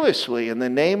fearlessly in the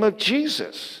name of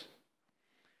Jesus.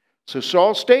 So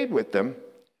Saul stayed with them,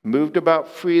 moved about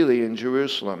freely in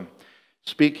Jerusalem,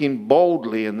 speaking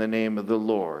boldly in the name of the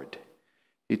Lord.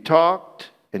 He talked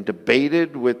and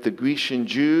debated with the Grecian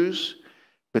Jews,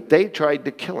 but they tried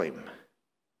to kill him.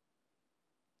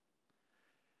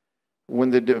 When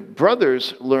the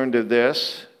brothers learned of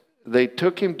this, they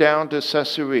took him down to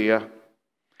Caesarea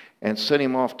and sent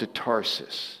him off to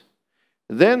Tarsus.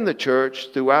 Then the church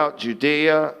throughout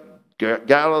Judea,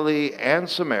 Galilee, and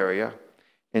Samaria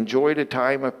enjoyed a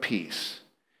time of peace.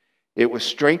 It was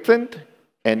strengthened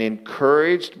and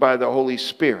encouraged by the Holy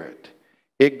Spirit.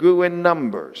 It grew in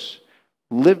numbers,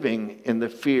 living in the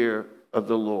fear of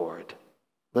the Lord.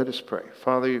 Let us pray.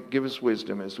 Father, give us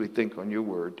wisdom as we think on your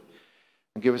word,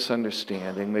 and give us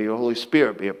understanding. May your Holy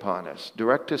Spirit be upon us.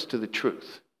 Direct us to the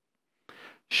truth.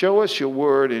 Show us your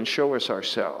word and show us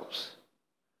ourselves,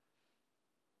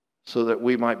 so that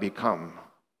we might become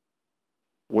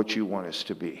what you want us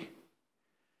to be.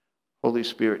 Holy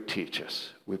Spirit, teach us.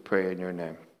 We pray in your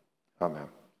name. Amen.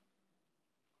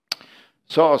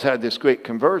 Saul's had this great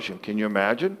conversion. Can you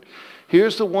imagine?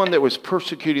 Here's the one that was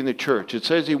persecuting the church. It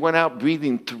says he went out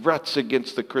breathing threats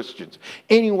against the Christians.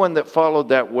 Anyone that followed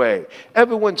that way.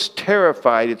 Everyone's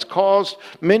terrified. It's caused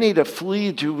many to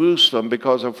flee Jerusalem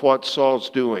because of what Saul's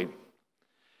doing.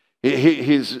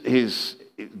 He's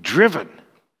driven.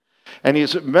 And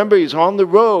remember, he's on the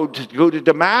road to go to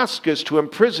Damascus to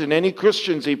imprison any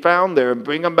Christians he found there and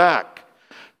bring them back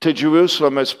to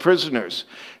Jerusalem as prisoners.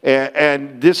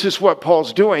 And this is what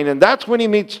Paul's doing. And that's when he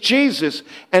meets Jesus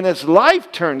and his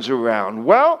life turns around.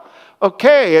 Well,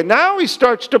 okay, and now he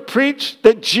starts to preach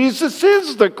that Jesus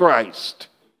is the Christ.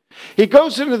 He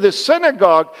goes into the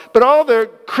synagogue, but all the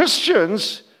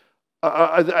Christians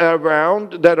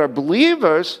around that are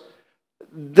believers,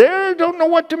 they don't know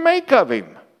what to make of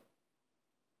him.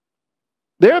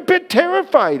 They're a bit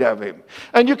terrified of him.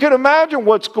 And you can imagine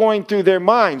what's going through their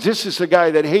minds. This is the guy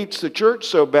that hates the church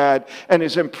so bad and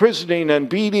is imprisoning and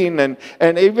beating and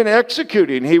even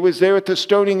executing. He was there at the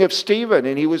stoning of Stephen,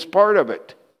 and he was part of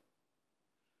it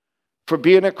for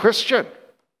being a Christian.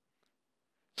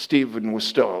 Stephen was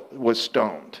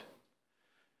stoned.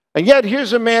 And yet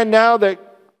here's a man now that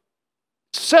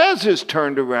says is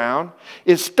turned around,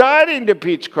 is starting to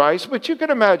preach Christ, but you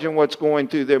can imagine what's going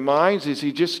through their minds. Is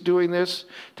he just doing this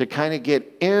to kind of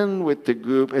get in with the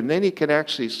group, and then he can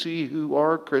actually see who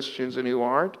are Christians and who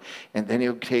aren't, and then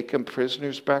he'll take them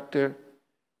prisoners back there?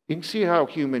 You can see how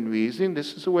human reasoning,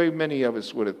 this is the way many of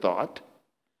us would have thought.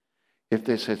 If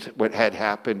this is what had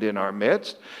happened in our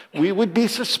midst, we would be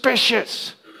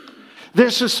suspicious. They're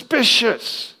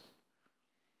suspicious.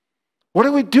 What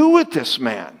do we do with this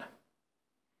man?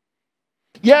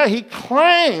 Yeah, he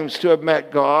claims to have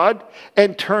met God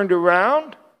and turned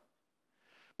around,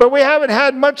 but we haven't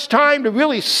had much time to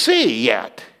really see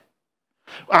yet.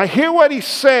 I hear what he's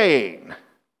saying.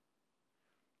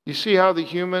 You see how the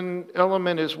human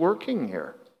element is working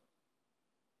here.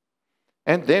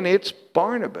 And then it's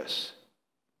Barnabas,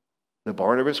 the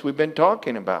Barnabas we've been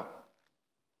talking about.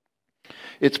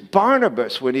 It's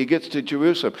Barnabas when he gets to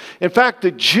Jerusalem. In fact, the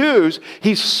Jews,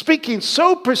 he's speaking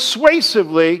so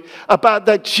persuasively about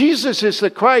that Jesus is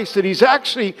the Christ that he's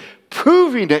actually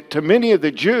proving it to many of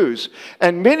the Jews.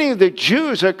 And many of the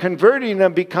Jews are converting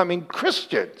and becoming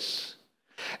Christians.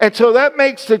 And so that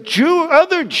makes the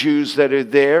other Jews that are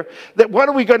there, that what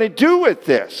are we going to do with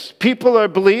this? People are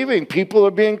believing. People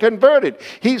are being converted.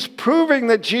 He's proving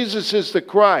that Jesus is the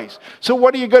Christ. So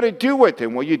what are you going to do with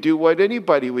him? Well, you do what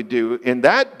anybody would do. In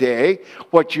that day,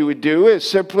 what you would do is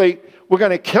simply, we're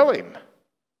going to kill him.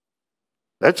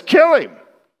 Let's kill him.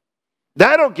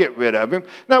 That'll get rid of him.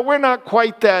 Now, we're not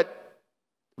quite that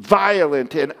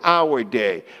violent in our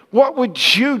day. What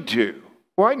would you do?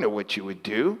 Well, I know what you would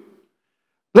do.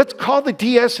 Let's call the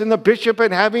DS and the bishop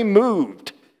and have him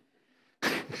moved.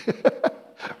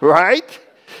 Right?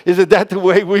 Isn't that the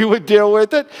way we would deal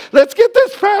with it? Let's get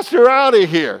this pastor out of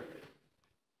here.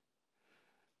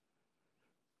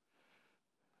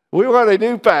 We want a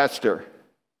new pastor.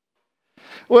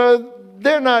 Well,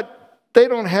 they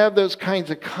don't have those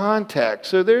kinds of contacts.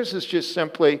 So theirs is just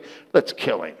simply, let's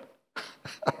kill him.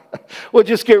 We'll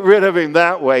just get rid of him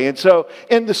that way. And so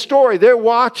in the story, they're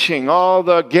watching all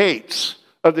the gates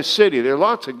of the city. There are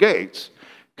lots of gates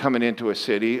coming into a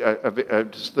city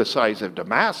the size of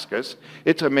Damascus.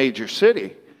 It's a major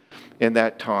city in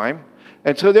that time.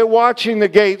 And so they're watching the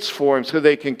gates for him so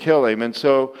they can kill him. And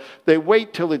so they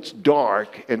wait till it's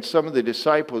dark, and some of the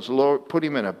disciples put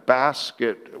him in a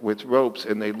basket with ropes,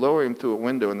 and they lower him through a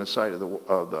window in the side of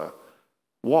the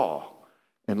wall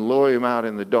and lower him out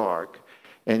in the dark.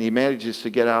 And he manages to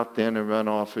get out then and run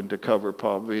off into cover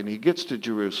probably, and he gets to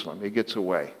Jerusalem. He gets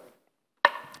away.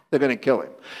 They're going to kill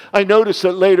him. I noticed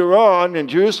that later on in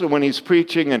Jerusalem when he's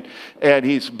preaching and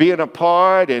he's being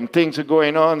apart and things are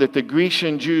going on, that the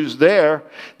Grecian Jews there,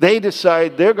 they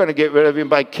decide they're going to get rid of him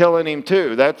by killing him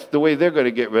too. That's the way they're going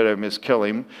to get rid of him, is kill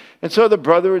him. And so the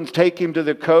brethren take him to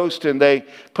the coast and they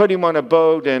put him on a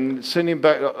boat and send him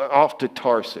back off to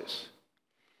Tarsus.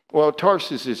 Well,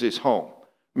 Tarsus is his home.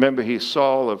 Remember, he's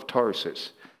Saul of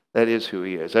Tarsus. That is who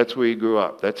he is. That's where he grew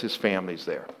up. That's his family's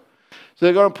there. So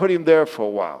they're going to put him there for a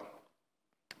while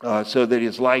so that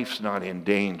his life's not in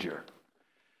danger.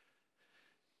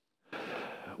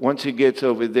 Once he gets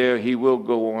over there, he will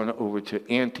go on over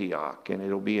to Antioch, and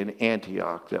it'll be in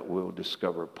Antioch that we'll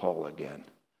discover Paul again.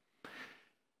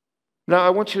 Now,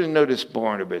 I want you to notice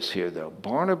Barnabas here, though.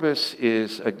 Barnabas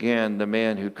is, again, the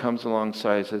man who comes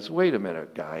alongside and says, wait a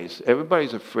minute, guys.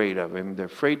 Everybody's afraid of him. They're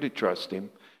afraid to trust him,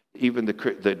 even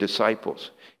the disciples.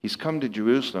 He's come to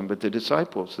Jerusalem, but the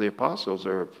disciples, the apostles,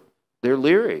 they're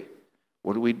leery.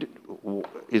 What do we do?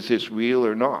 Is this real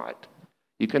or not?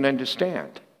 You can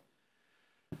understand.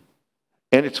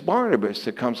 And it's Barnabas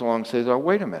that comes along and says, oh,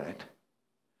 wait a minute.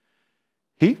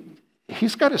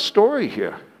 He's got a story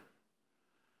here.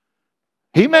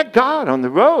 He met God on the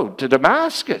road to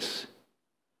Damascus.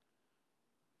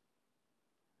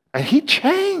 And he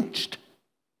changed.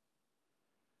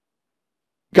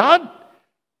 God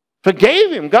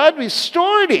forgave him. God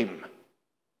restored him.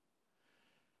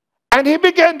 And he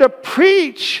began to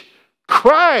preach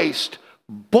Christ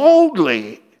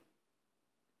boldly.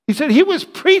 He said he was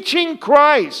preaching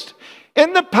Christ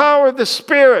in the power of the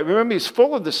Spirit. Remember, he's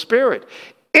full of the Spirit.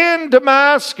 In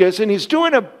Damascus, and he's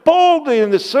doing it boldly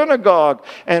in the synagogue.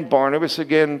 And Barnabas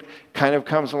again kind of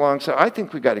comes along and says, I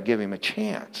think we got to give him a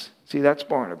chance. See, that's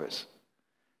Barnabas.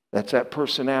 That's that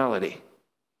personality.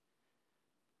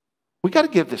 We got to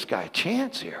give this guy a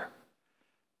chance here.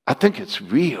 I think it's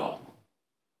real.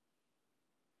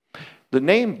 The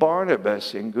name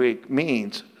Barnabas in Greek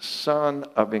means son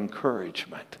of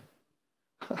encouragement.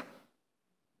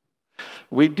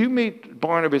 We do meet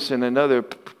Barnabas in another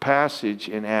passage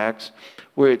in Acts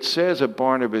where it says of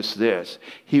Barnabas this: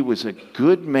 he was a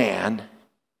good man,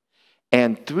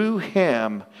 and through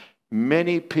him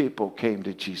many people came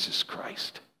to Jesus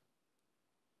Christ.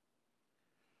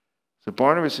 So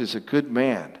Barnabas is a good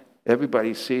man.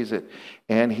 Everybody sees it.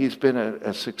 And he's been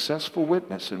a successful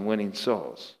witness in winning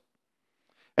souls.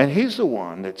 And he's the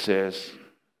one that says,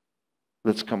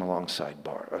 let's come alongside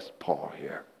Paul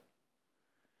here.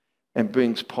 And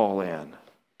brings Paul in.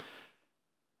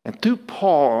 And through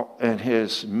Paul and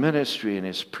his ministry and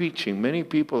his preaching, many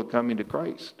people are coming to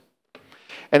Christ.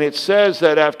 And it says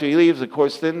that after he leaves, of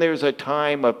course, then there's a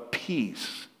time of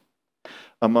peace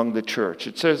among the church.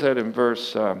 It says that in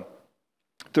verse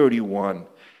 31.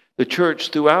 The church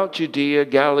throughout Judea,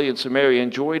 Galilee, and Samaria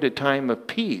enjoyed a time of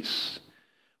peace.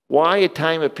 Why a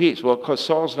time of peace? Well, because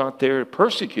Saul's not there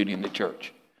persecuting the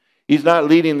church. He's not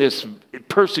leading this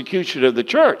persecution of the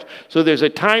church. So there's a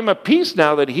time of peace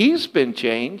now that he's been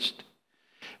changed.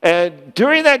 And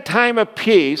during that time of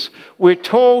peace, we're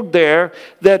told there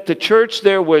that the church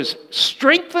there was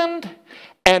strengthened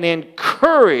and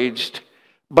encouraged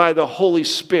by the Holy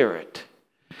Spirit.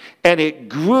 And it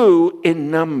grew in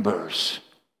numbers.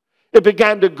 It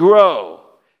began to grow.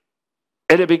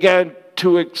 And it began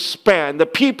to expand. The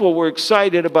people were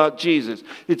excited about Jesus.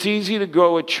 It's easy to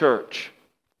grow a church.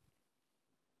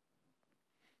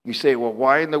 You say, well,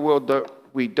 why in the world don't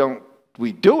we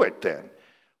do it then?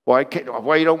 Why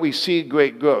don't we see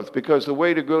great growth? Because the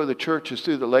way to grow the church is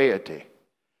through the laity.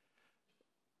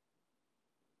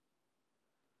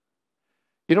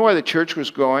 You know why the church was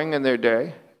growing in their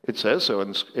day? It says so,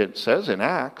 and it says in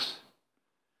Acts.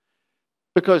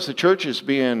 Because the church is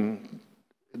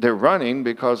they're running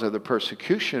because of the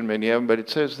persecution, many of them, but it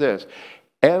says this: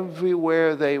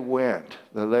 everywhere they went,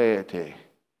 the laity,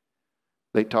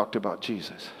 they talked about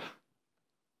Jesus.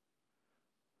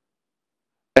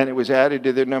 And it was added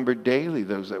to their number daily,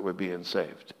 those that were being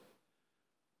saved.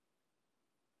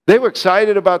 They were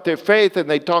excited about their faith and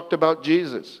they talked about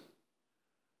Jesus.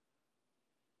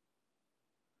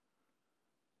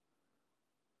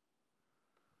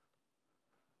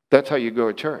 That's how you grow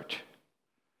a church.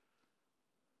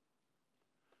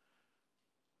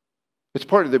 It's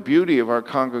part of the beauty of our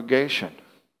congregation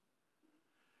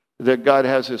that God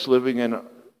has us living in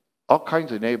all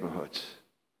kinds of neighborhoods.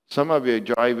 Some of you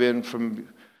drive in from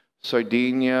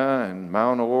Sardinia and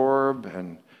Mount Orb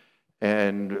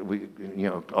and we,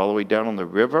 all the way down on the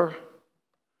river,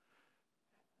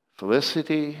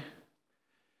 Felicity.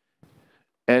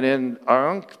 And in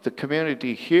the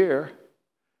community here,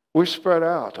 we're spread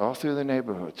out all through the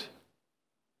neighborhoods.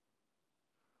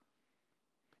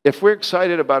 If we're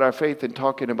excited about our faith and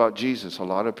talking about Jesus, a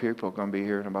lot of people are going to be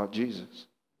hearing about Jesus.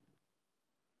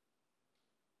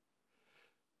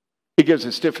 He gives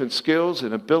us different skills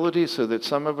and abilities so that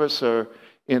some of us are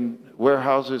in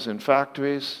warehouses and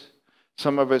factories.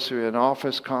 Some of us are in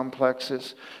office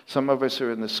complexes. Some of us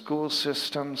are in the school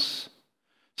systems.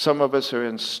 Some of us are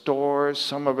in stores.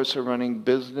 Some of us are running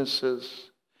businesses.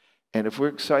 And if we're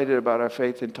excited about our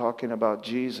faith and talking about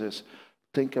Jesus,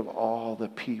 think of all the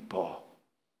people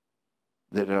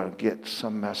that are going to get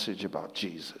some message about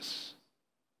Jesus.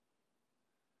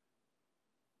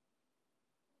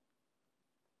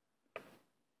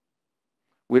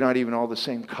 We're not even all the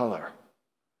same color.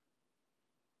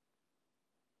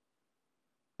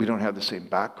 We don't have the same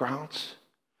backgrounds.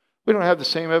 We don't have the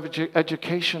same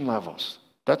education levels.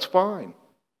 That's fine.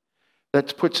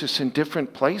 That puts us in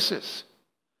different places,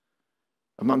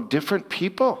 among different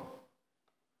people.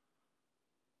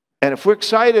 And if we're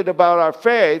excited about our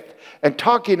faith and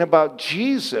talking about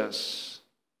Jesus,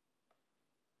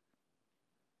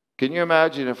 can you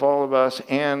imagine if all of us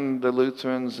and the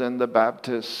Lutherans and the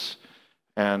Baptists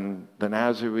and the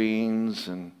Nazarenes,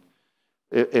 and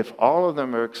if all of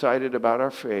them are excited about our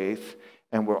faith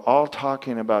and we're all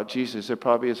talking about Jesus, there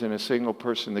probably isn't a single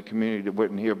person in the community that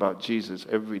wouldn't hear about Jesus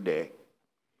every day.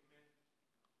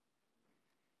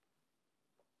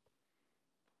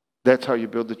 That's how you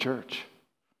build the church.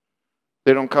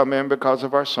 They don't come in because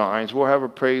of our signs. We'll have a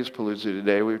praise palooza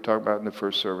today. We were talking about in the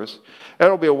first service.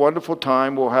 It'll be a wonderful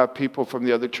time. We'll have people from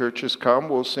the other churches come.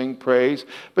 We'll sing praise.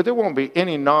 But there won't be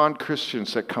any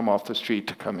non-Christians that come off the street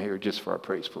to come here just for our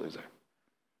praise palooza.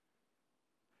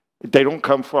 They don't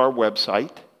come for our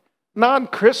website.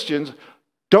 Non-Christians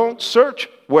don't search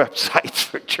websites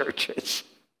for churches.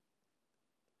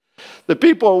 The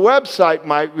people a website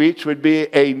might reach would be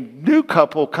a new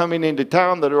couple coming into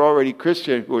town that are already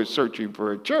Christian who are searching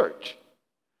for a church.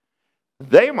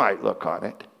 They might look on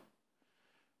it,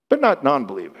 but not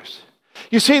non-believers.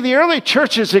 You see, the early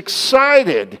church is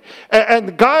excited,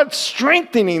 and God's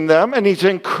strengthening them, and He's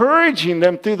encouraging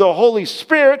them through the Holy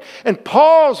Spirit. And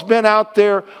Paul's been out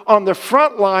there on the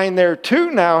front line there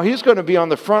too now. He's going to be on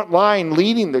the front line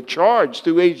leading the charge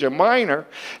through Asia Minor.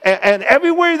 And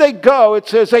everywhere they go, it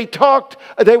says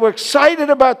they were excited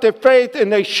about their faith,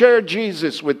 and they shared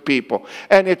Jesus with people.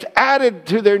 And it's added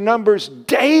to their numbers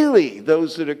daily,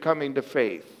 those that are coming to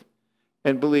faith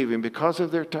and believing because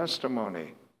of their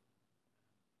testimony.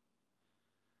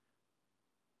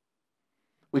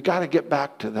 We got to get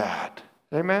back to that.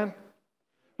 Amen?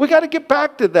 We got to get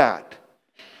back to that.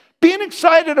 Being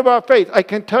excited about faith. I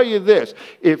can tell you this.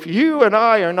 If you and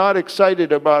I are not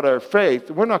excited about our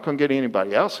faith, we're not going to get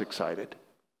anybody else excited.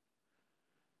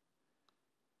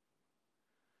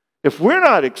 If we're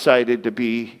not excited to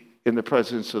be in the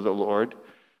presence of the Lord,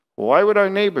 why would our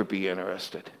neighbor be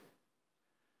interested?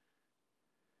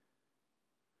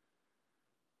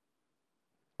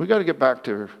 We got to get back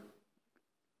to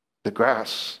the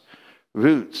grassroots.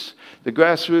 The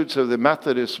grassroots of the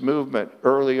Methodist movement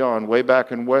early on, way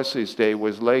back in Wesley's day,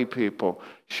 was lay people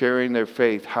sharing their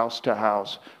faith house to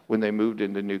house when they moved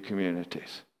into new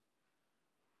communities.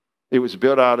 It was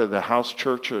built out of the house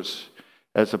churches.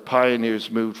 As the pioneers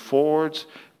moved forwards,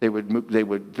 they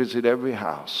would visit every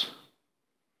house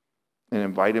and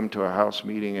invite them to a house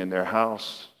meeting in their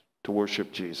house to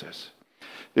worship Jesus.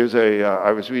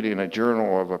 I was reading a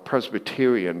journal of a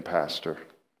Presbyterian pastor.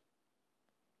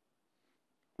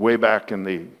 Way back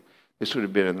this would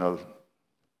have been in the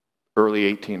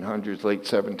early 1800s, late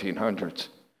 1700s.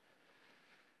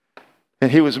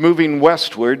 And he was moving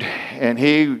westward, and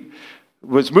he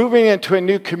was moving into a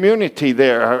new community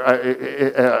there,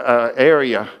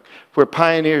 area where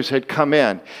pioneers had come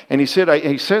in. And he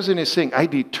says in his thing, I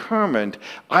determined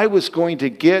I was going to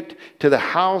get to the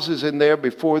houses in there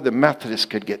before the Methodists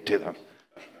could get to them.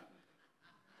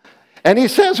 And he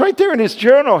says right there in his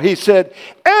journal, he said,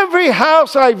 every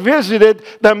house I visited,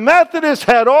 the Methodists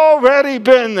had already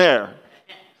been there.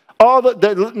 All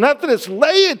the Methodist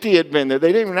laity had been there.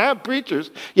 They didn't even have preachers.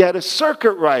 You had a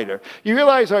circuit rider. You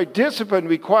realize our discipline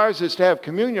requires us to have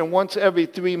communion once every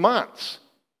 3 months.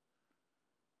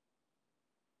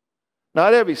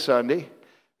 Not every Sunday.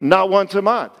 Not once a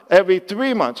month, every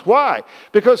 3 months. Why?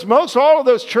 Because all of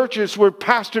those churches were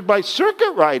pastored by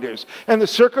circuit riders, and the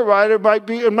circuit rider might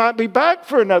not be back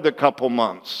for another couple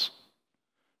months.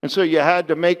 And so you had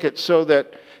to make it so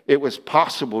that it was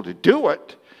possible to do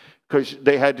it, because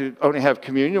they had to only have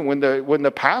communion when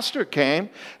the pastor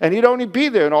came, and he'd only be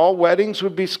there, and all weddings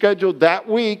would be scheduled that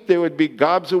week. There would be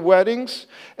gobs of weddings,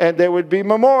 and there would be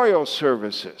memorial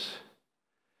services.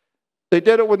 They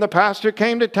did it when the pastor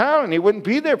came to town, and he wouldn't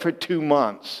be there for 2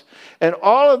 months. And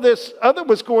all of this other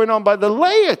was going on by the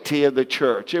laity of the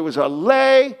church. It was a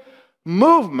lay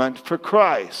movement for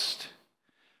Christ.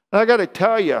 And I got to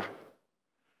tell you,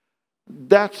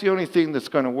 that's the only thing that's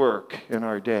going to work in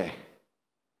our day.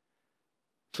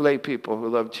 It's lay people who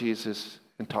love Jesus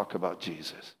and talk about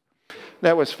Jesus.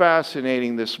 that was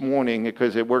fascinating this morning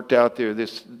because it worked out there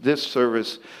this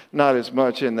service, not as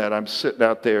much in that I'm sitting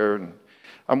out there and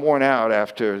I'm worn out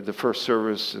after the first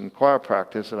service in choir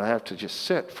practice, and I have to just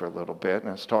sit for a little bit. And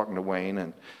I was talking to Wayne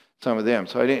and some of them,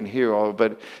 so I didn't hear all.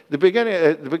 But at the beginning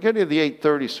of the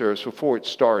 8:30 service, before it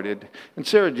started, and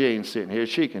Sarah Jane's sitting here,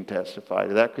 she can testify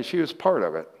to that because she was part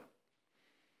of it.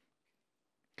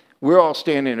 We're all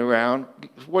standing around.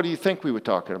 What do you think we were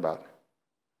talking about?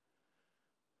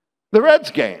 The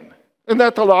Reds game. Isn't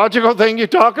that the logical thing you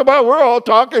talk about? We're all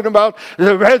talking about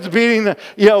the Reds beating,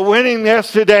 winning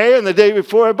yesterday and the day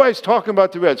before. Everybody's talking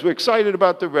about the Reds. We're excited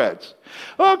about the Reds.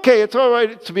 Okay, it's all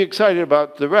right to be excited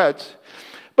about the Reds.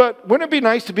 But wouldn't it be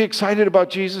nice to be excited about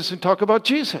Jesus and talk about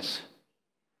Jesus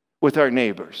with our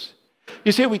neighbors?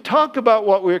 You see, we talk about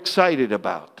what we're excited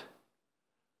about.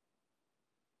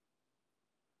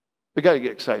 We've got to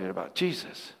get excited about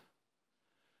Jesus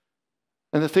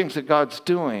and the things that God's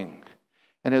doing.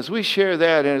 And as we share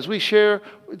that, and as we share,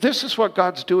 this is what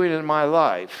God's doing in my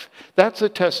life, that's a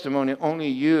testimony only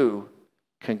you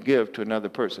can give to another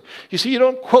person. You see, you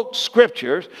don't quote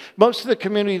scriptures. Most of the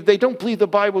community, they don't believe the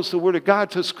Bible's the Word of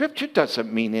God, so scripture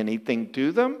doesn't mean anything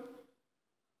to them.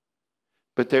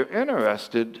 But they're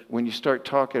interested when you start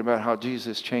talking about how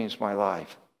Jesus changed my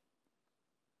life.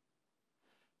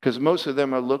 Because most of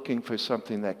them are looking for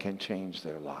something that can change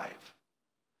their life.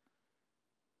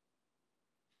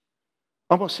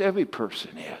 Almost every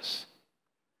person is.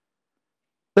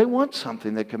 They want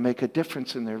something that can make a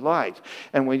difference in their life.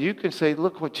 And when you can say,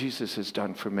 look what Jesus has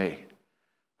done for me.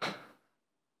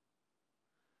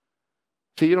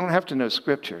 See, you don't have to know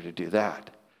Scripture to do that.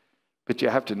 But you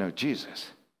have to know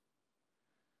Jesus.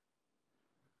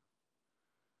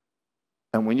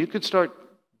 And when you can start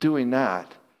doing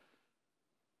that,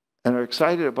 and are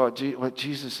excited about what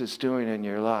Jesus is doing in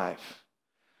your life,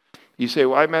 you say,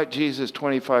 well, I met Jesus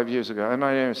 25 years ago. I'm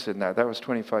not interested in that. That was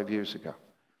 25 years ago.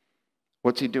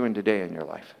 What's he doing today in your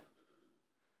life?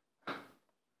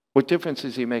 What difference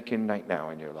is he making right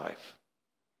now in your life?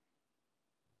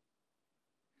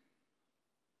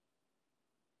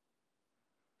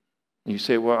 You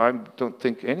say, well, I don't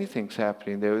think anything's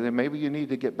happening there. Then maybe you need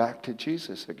to get back to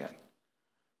Jesus again.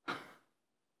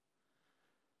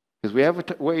 Because we have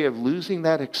a way of losing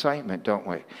that excitement, don't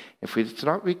we? If it's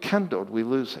not rekindled, we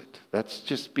lose it. That's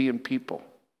just being people.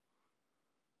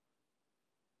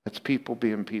 That's people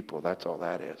being people. That's all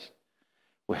that is.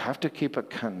 We have to keep it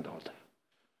kindled.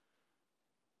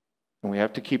 And we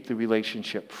have to keep the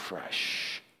relationship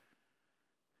fresh.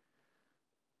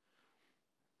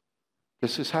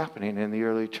 This is happening in the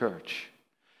early church.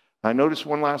 I noticed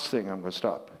one last thing. I'm going to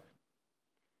stop.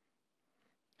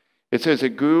 It says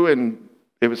it grew and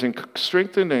it was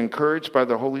strengthened and encouraged by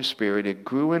the Holy Spirit. It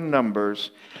grew in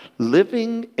numbers,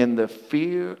 living in the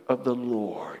fear of the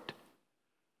Lord.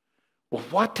 Well,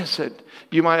 what does it,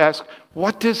 you might ask,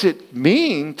 what does it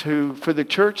mean for the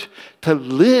church to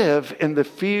live in the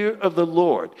fear of the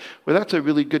Lord? Well, that's a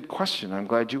really good question. I'm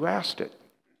glad you asked it.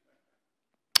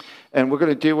 And we're going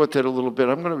to deal with it a little bit.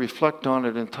 I'm going to reflect on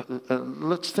it and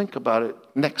let's think about it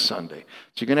next Sunday.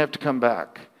 So you're going to have to come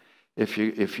back if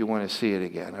you want to see it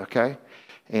again, okay?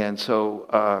 And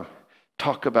so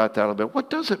talk about that a little bit. What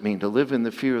does it mean to live in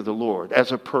the fear of the Lord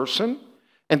as a person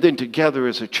and then together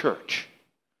as a church,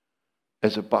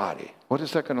 as a body? What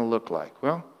is that going to look like?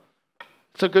 Well,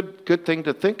 it's a good thing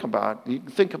to think about. You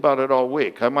can think about it all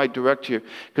week. I might direct you,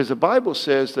 because the Bible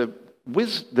says that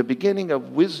the beginning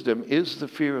of wisdom is the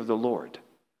fear of the Lord.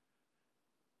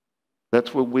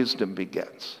 That's where wisdom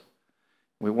begins.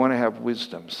 We want to have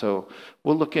wisdom. So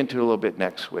we'll look into it a little bit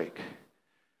next week.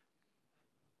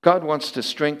 God wants to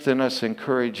strengthen us,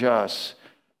 encourage us,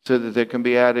 so that there can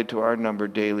be added to our number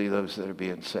daily those that are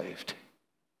being saved.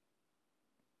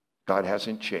 God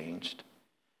hasn't changed.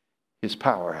 His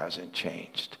power hasn't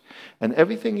changed. And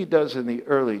everything he does in the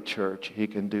early church, he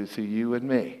can do through you and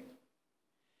me.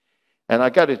 And I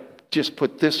got to just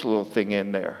put this little thing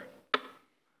in there.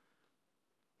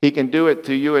 He can do it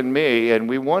through you and me, and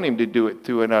we want him to do it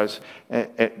through us,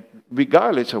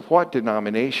 regardless of what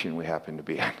denomination we happen to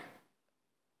be in.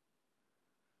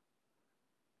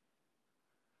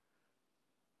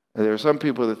 There are some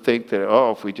people that think that,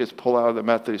 if we just pull out of the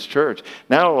Methodist Church,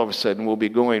 now all of a sudden we'll be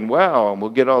going well and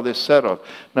we'll get all this settled.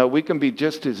 Now, we can be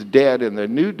just as dead in the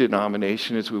new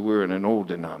denomination as we were in an old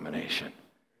denomination.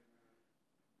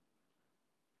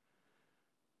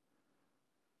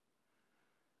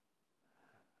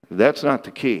 That's not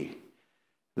the key.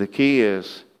 The key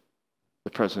is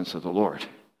the presence of the Lord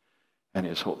and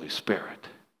his Holy Spirit.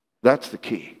 That's the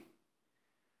key.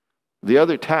 The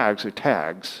other tags are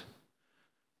tags.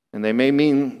 And they may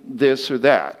mean this or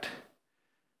that.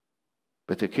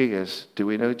 But the key is, do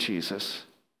we know Jesus?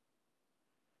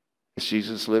 Is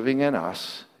Jesus living in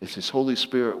us? Is his Holy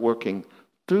Spirit working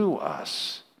through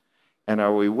us? And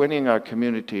are we winning our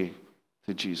community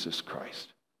to Jesus Christ?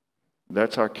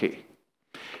 That's our key.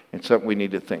 It's something we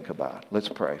need to think about. Let's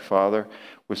pray. Father,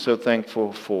 we're so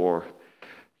thankful for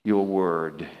your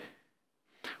word.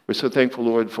 We're so thankful,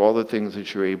 Lord, for all the things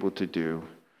that you're able to do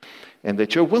and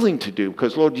that you're willing to do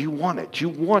because, Lord, you want it. You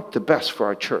want the best for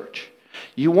our church.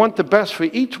 You want the best for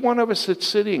each one of us that's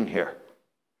sitting here.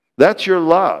 That's your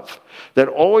love that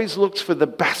always looks for the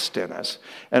best in us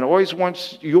and always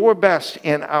wants your best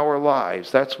in our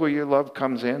lives. That's where your love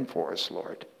comes in for us,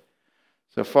 Lord.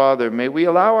 So, Father, may we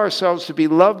allow ourselves to be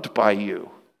loved by you.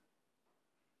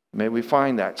 May we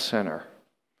find that center.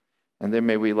 And then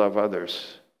may we love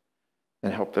others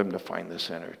and help them to find the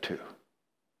center too.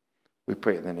 We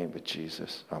pray in the name of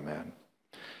Jesus. Amen.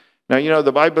 Now, you know,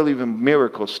 the Bible believes in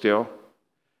miracles still.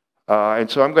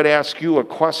 And so I'm going to ask you a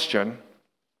question.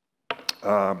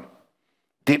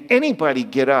 Did anybody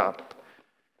get up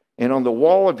and on the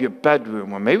wall of your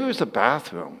bedroom, or maybe it was the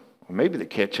bathroom, or maybe the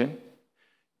kitchen,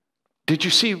 did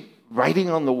you see writing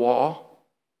on the wall?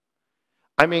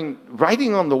 I mean,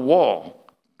 writing on the wall,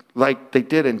 like they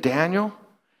did in Daniel,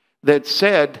 that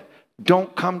said,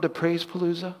 don't come to Praise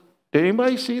Palooza? Did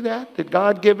anybody see that? Did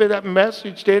God give it that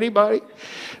message to anybody?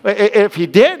 If he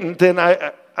didn't, then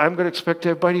I'm going to expect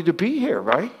everybody to be here,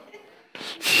 right?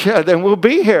 Yeah, then we'll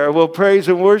be here. We'll praise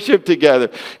and worship together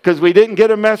because we didn't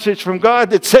get a message from God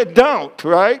that said don't,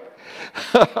 right?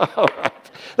 All right.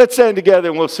 Let's stand together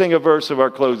and we'll sing a verse of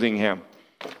our closing hymn.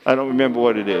 I don't remember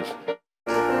what it is.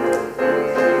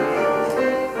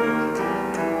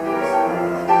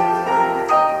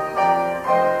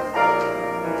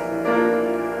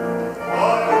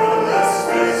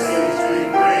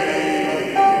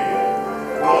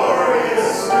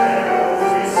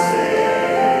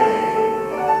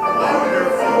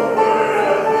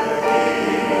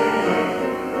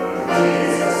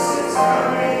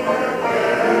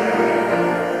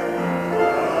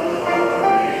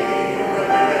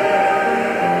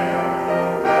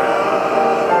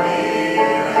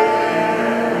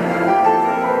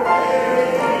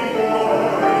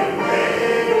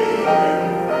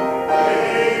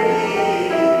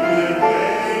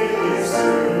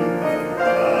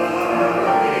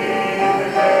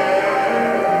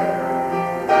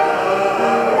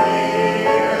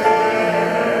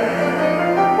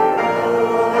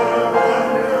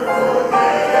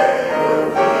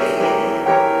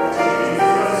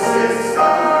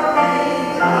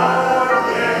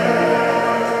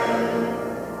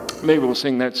 Maybe we'll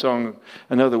sing that song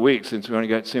another week since we only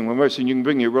got to sing one verse, and you can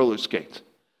bring your roller skates.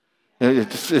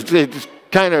 It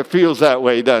kind of feels that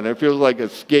way, doesn't it? It feels like a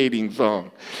skating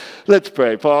song. Let's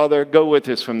pray. Father, go with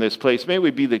us from this place. May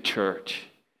we be the church.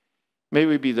 May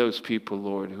we be those people,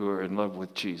 Lord, who are in love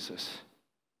with Jesus.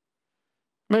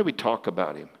 May we talk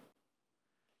about him.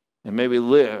 And may we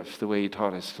live the way he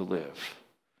taught us to live,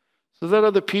 so that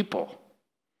other people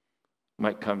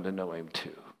might come to know him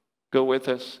too. Go with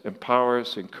us, empower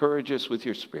us, encourage us with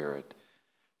your Spirit.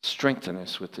 Strengthen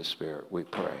us with the Spirit, we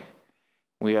pray.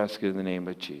 We ask it in the name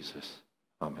of Jesus.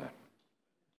 Amen.